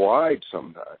nationwide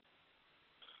sometime.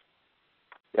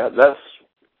 Yeah,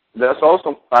 that's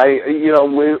awesome.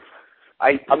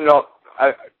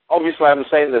 Obviously I'm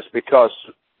saying this because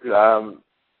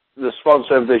the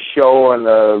sponsor of this show and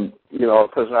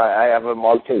because I have a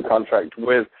marketing contract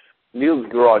with Neil's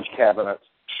Garage Cabinets,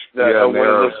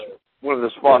 one of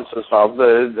the sponsors of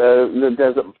the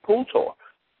Desert Pool Tour,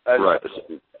 right?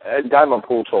 Diamond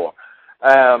Pool Tour.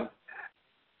 That's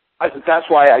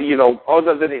why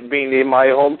other than it being in my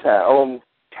home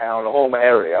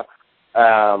area,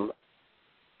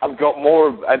 I've got more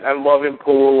and loving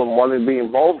pool and wanting to be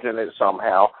involved in it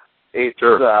somehow. It's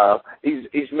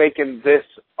he's making this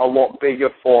a lot bigger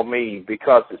for me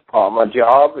because it's part of my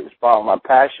job, it's part of my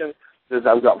passion.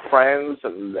 I've got friends,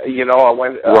 and I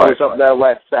was up there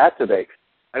last Saturday,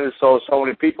 and saw so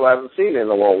many people I haven't seen in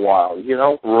a little while.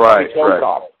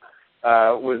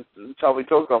 Tommy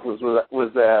Tokoff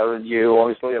was there, and you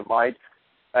obviously and Mike.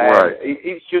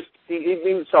 It's just it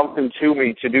means something to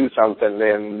me to do something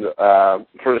and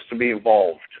for us to be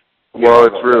involved. Well,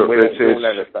 it's real.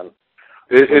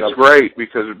 It's great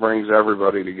because it brings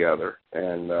everybody together,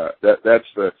 and that's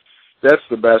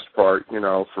the best part.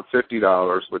 For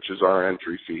 $50, which is our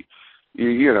entry fee,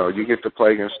 you get to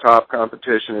play against top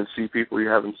competition and see people you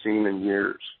haven't seen in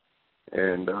years.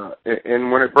 And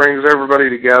when it brings everybody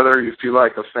together, you feel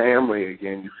like a family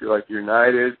again. You feel like you're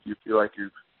united. You feel like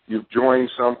you've joined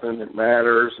something that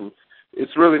matters, and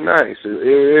it's really nice.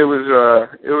 It was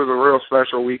a real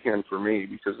special weekend for me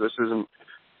because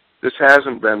this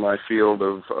hasn't been my field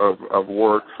of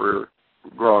work for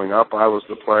growing up. I was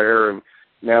the player, and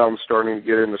now I'm starting to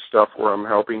get into stuff where I'm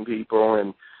helping people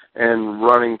and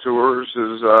running tours.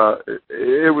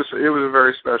 It was a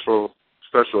very special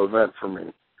event for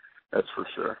me. That's for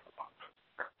sure.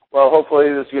 Well, hopefully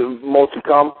there's more to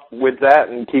come with that,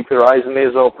 and keep your eyes and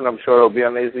ears open. I'm sure it'll be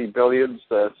on Easy Billiards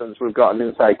since we've got an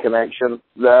inside connection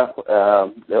there.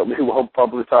 It'll be well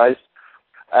publicized.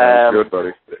 Good,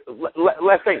 buddy.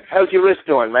 Lefty, how's your wrist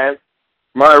doing, man?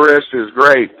 My wrist is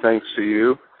great, thanks to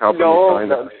you helping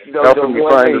me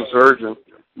find a surgeon.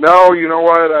 No, you know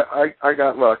what? I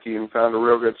got lucky and found a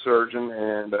real good surgeon,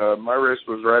 and my wrist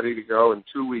was ready to go in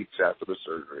 2 weeks after the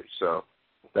surgery. So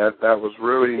that was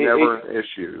really never an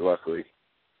issue, luckily.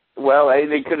 Well,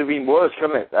 it could have been worse,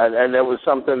 couldn't it? And it was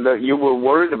something that you were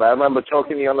worried about. I remember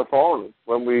talking to you on the phone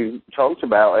when we talked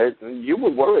about it, and you were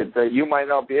worried that you might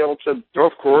not be able to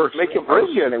make it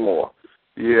bridge anymore.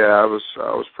 Yeah, I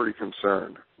was pretty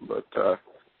concerned. But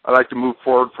I like to move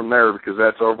forward from there because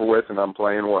that's over with and I'm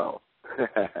playing well.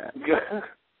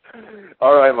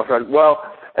 All right, my friend. Well,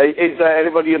 is there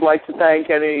anybody you'd like to thank?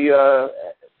 Any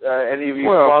of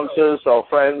your sponsors or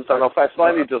friends? I know Fast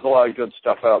Lenny does a lot of good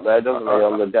stuff out there, doesn't he,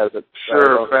 on the desert?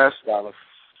 Sure,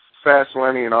 Fast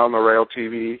Lenny and On the Rail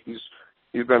TV.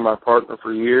 He's been my partner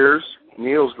for years.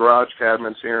 Neil's Garage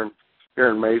Cabinets here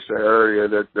in Mesa area,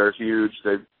 they're huge.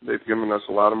 They've given us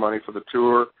a lot of money for the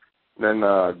tour. Then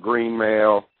Green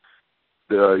Mail,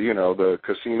 the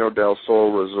Casino del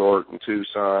Sol Resort in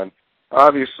Tucson.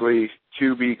 Obviously,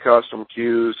 QB Custom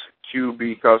Cues,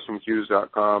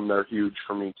 QBCustomCues.com. They're huge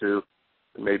for me too.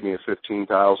 They made me a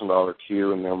 $15,000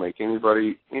 cue, and they'll make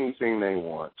anybody anything they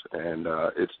want. And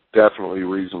it's definitely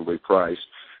reasonably priced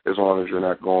as long as you're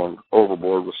not going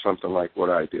overboard with something like what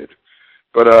I did.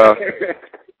 But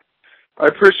I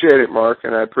appreciate it, Mark,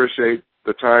 and I appreciate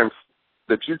the time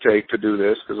that you take to do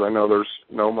this because I know there's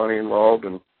no money involved,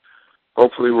 and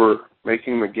hopefully we're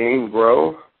making the game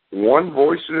grow one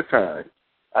voice at a time.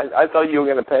 I thought you were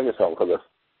going to pay me something for this.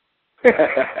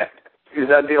 Is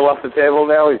that deal off the table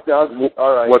now? He's done?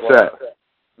 All right. What's that?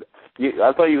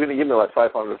 I thought you were going to give me like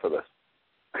 $500 for this.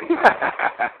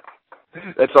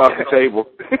 That's off the table.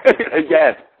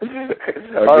 Again.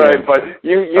 All right, but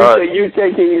you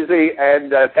take it easy,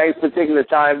 and thanks for taking the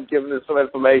time, giving us some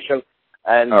information,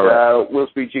 and we'll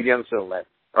speak to you again soon, man.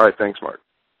 All right, thanks, Mark.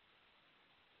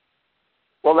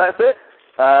 Well, that's it.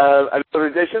 Another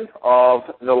edition of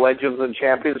the Legends and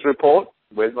Champions Report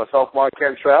with myself, Mark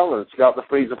Cantrell, and Scott the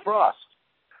Freezer Frost.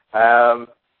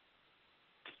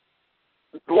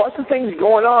 Lots of things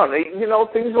going on.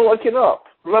 Things are looking up.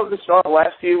 Remember the start of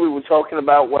last year, we were talking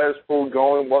about where's pool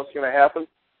going, what's going to happen?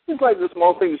 Seems like there's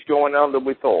more things going on than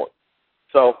we thought.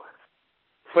 So,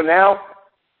 for now,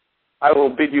 I will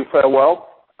bid you farewell.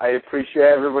 I appreciate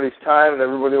everybody's time and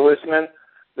everybody listening.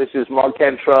 This is Mark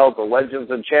Cantrell, the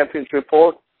Legends and Champions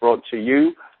Report, brought to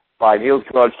you by Neil's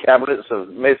Garage Cabinets of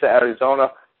Mesa, Arizona,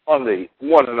 on the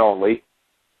one and only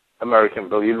American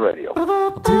Billiard Radio.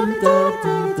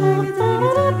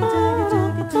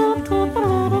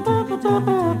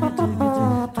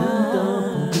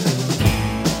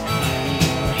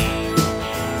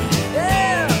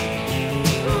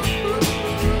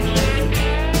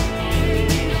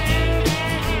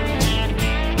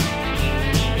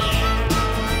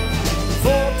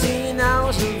 14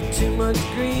 hours of too much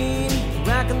green,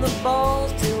 racking the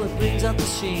balls till it brings out the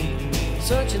sheen.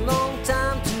 Such a long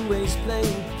time to waste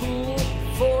playing pool.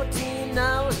 14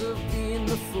 hours of being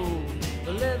the fool.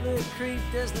 The leather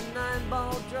creaked as the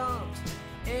 9-ball dropped,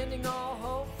 ending all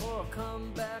hope for a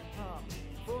comeback pop.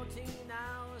 14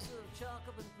 hours of chalk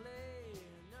up and play.